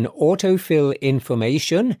can autofill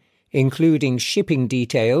information, including shipping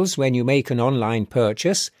details when you make an online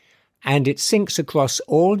purchase, and it syncs across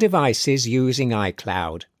all devices using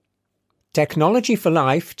iCloud. Technology for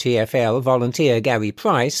Life TfL volunteer Gary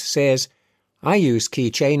Price says, "I use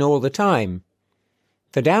Keychain all the time.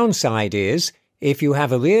 The downside is, if you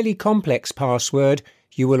have a really complex password,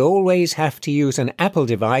 you will always have to use an Apple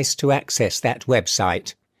device to access that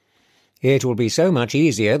website. It will be so much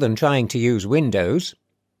easier than trying to use Windows."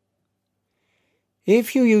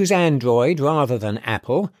 If you use Android rather than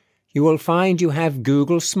Apple, you will find you have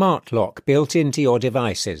Google Smart Lock built into your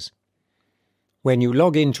devices. When you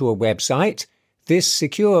log into a website, this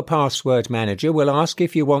secure password manager will ask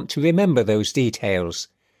if you want to remember those details.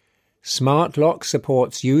 Smart Lock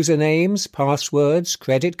supports usernames, passwords,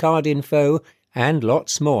 credit card info, and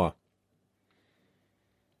lots more.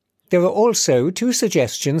 There are also 2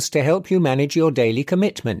 suggestions to help you manage your daily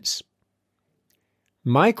commitments.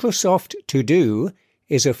 Microsoft To Do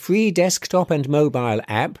is a free desktop and mobile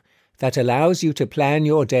app that allows you to plan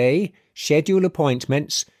your day, schedule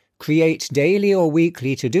appointments, create daily or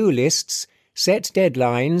weekly to-do lists, set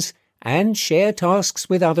deadlines, and share tasks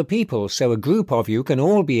with other people so a group of you can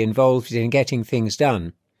all be involved in getting things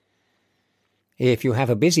done. If you have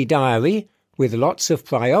a busy diary with lots of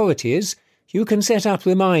priorities, you can set up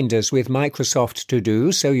reminders with Microsoft To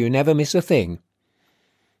Do so you never miss a thing.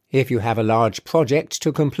 If you have a large project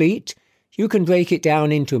to complete, you can break it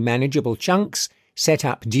down into manageable chunks, set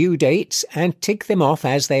up due dates, and tick them off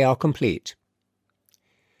as they are complete.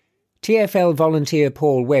 TfL volunteer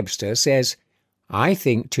Paul Webster says, "I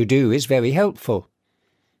think To Do is very helpful.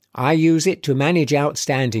 I use it to manage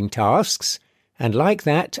outstanding tasks, and like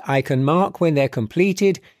that I can mark when they're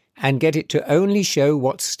completed and get it to only show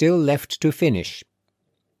what's still left to finish."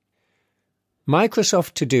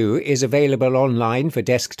 Microsoft To Do is available online for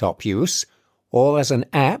desktop use or as an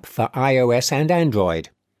app for iOS and Android.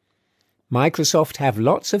 Microsoft have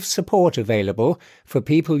lots of support available for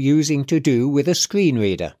people using To Do with a screen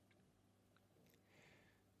reader.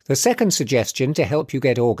 The second suggestion to help you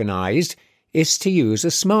get organized is to use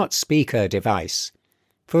a smart speaker device.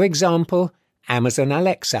 For example, Amazon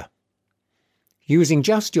Alexa. Using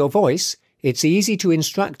just your voice, it's easy to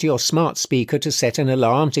instruct your smart speaker to set an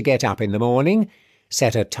alarm to get up in the morning,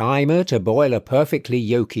 set a timer to boil a perfectly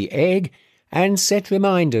yolky egg, and set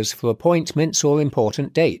reminders for appointments or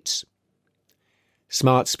important dates.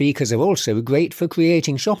 Smart speakers are also great for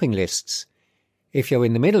creating shopping lists. If you're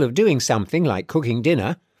in the middle of doing something like cooking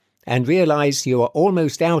dinner and realize you are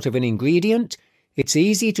almost out of an ingredient, it's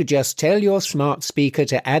easy to just tell your smart speaker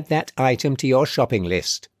to add that item to your shopping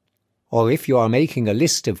list. Or if you are making a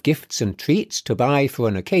list of gifts and treats to buy for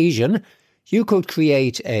an occasion, you could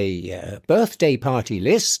create a birthday party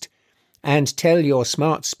list and tell your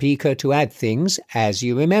smart speaker to add things as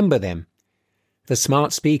you remember them. The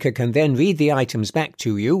smart speaker can then read the items back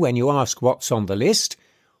to you when you ask what's on the list,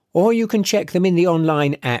 or you can check them in the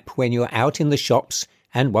online app when you're out in the shops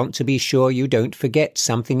and want to be sure you don't forget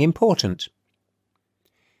something important.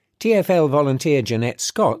 TfL volunteer Jeanette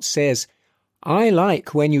Scott says, "I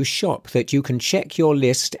like when you shop that you can check your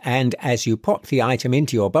list and as you pop the item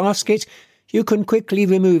into your basket, you can quickly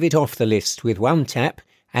remove it off the list with one tap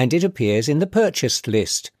and it appears in the purchased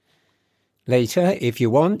list. Later, if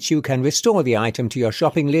you want, you can restore the item to your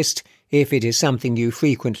shopping list if it is something you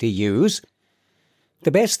frequently use.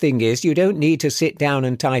 The best thing is you don't need to sit down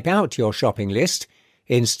and type out your shopping list.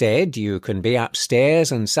 Instead, you can be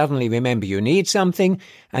upstairs and suddenly remember you need something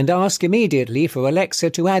and ask immediately for Alexa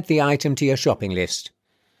to add the item to your shopping list.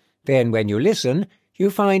 Then when you listen, you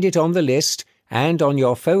find it on the list and on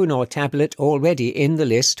your phone or tablet already in the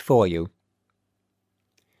list for you."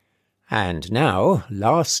 And now,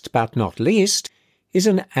 last but not least, is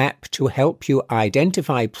an app to help you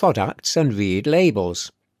identify products and read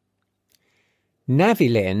labels.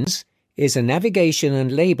 NaviLens is a navigation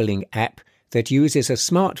and labelling app that uses a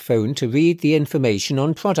smartphone to read the information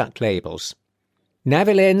on product labels.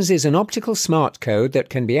 NaviLens is an optical smart code that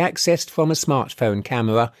can be accessed from a smartphone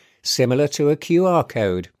camera, similar to a QR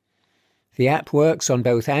code. The app works on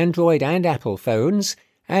both Android and Apple phones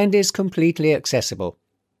and is completely accessible.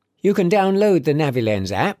 You can download the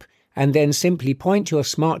NaviLens app and then simply point your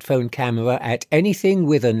smartphone camera at anything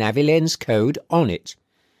with a NaviLens code on it.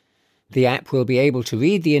 The app will be able to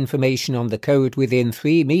read the information on the code within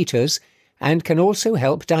 3 meters and can also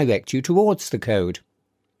help direct you towards the code.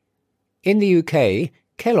 In the UK,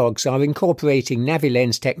 Kellogg's are incorporating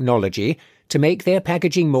NaviLens technology to make their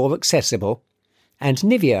packaging more accessible, and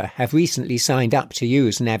Nivea have recently signed up to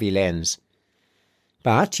use NaviLens.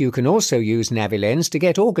 But you can also use NaviLens to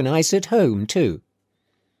get organised at home too.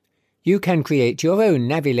 You can create your own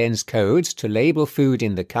NaviLens codes to label food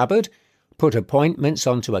in the cupboard, put appointments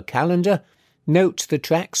onto a calendar, note the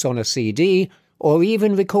tracks on a CD, or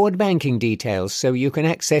even record banking details so you can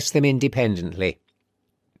access them independently.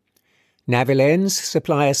 NaviLens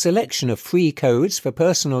supply a selection of free codes for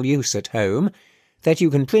personal use at home that you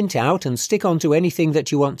can print out and stick onto anything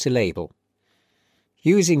that you want to label.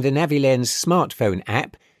 Using the NaviLens smartphone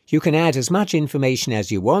app, you can add as much information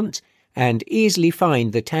as you want and easily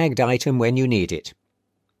find the tagged item when you need it.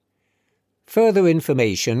 Further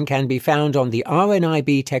information can be found on the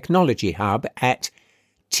RNIB Technology Hub at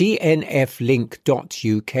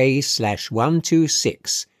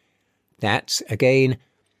tnflink.uk/126. That's again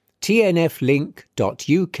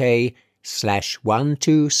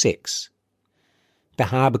tnflink.uk/126. The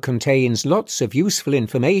hub contains lots of useful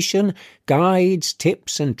information, guides,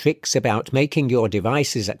 tips and tricks about making your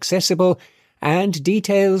devices accessible, and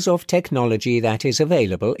details of technology that is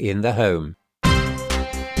available in the home.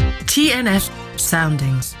 TNF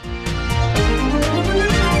Soundings.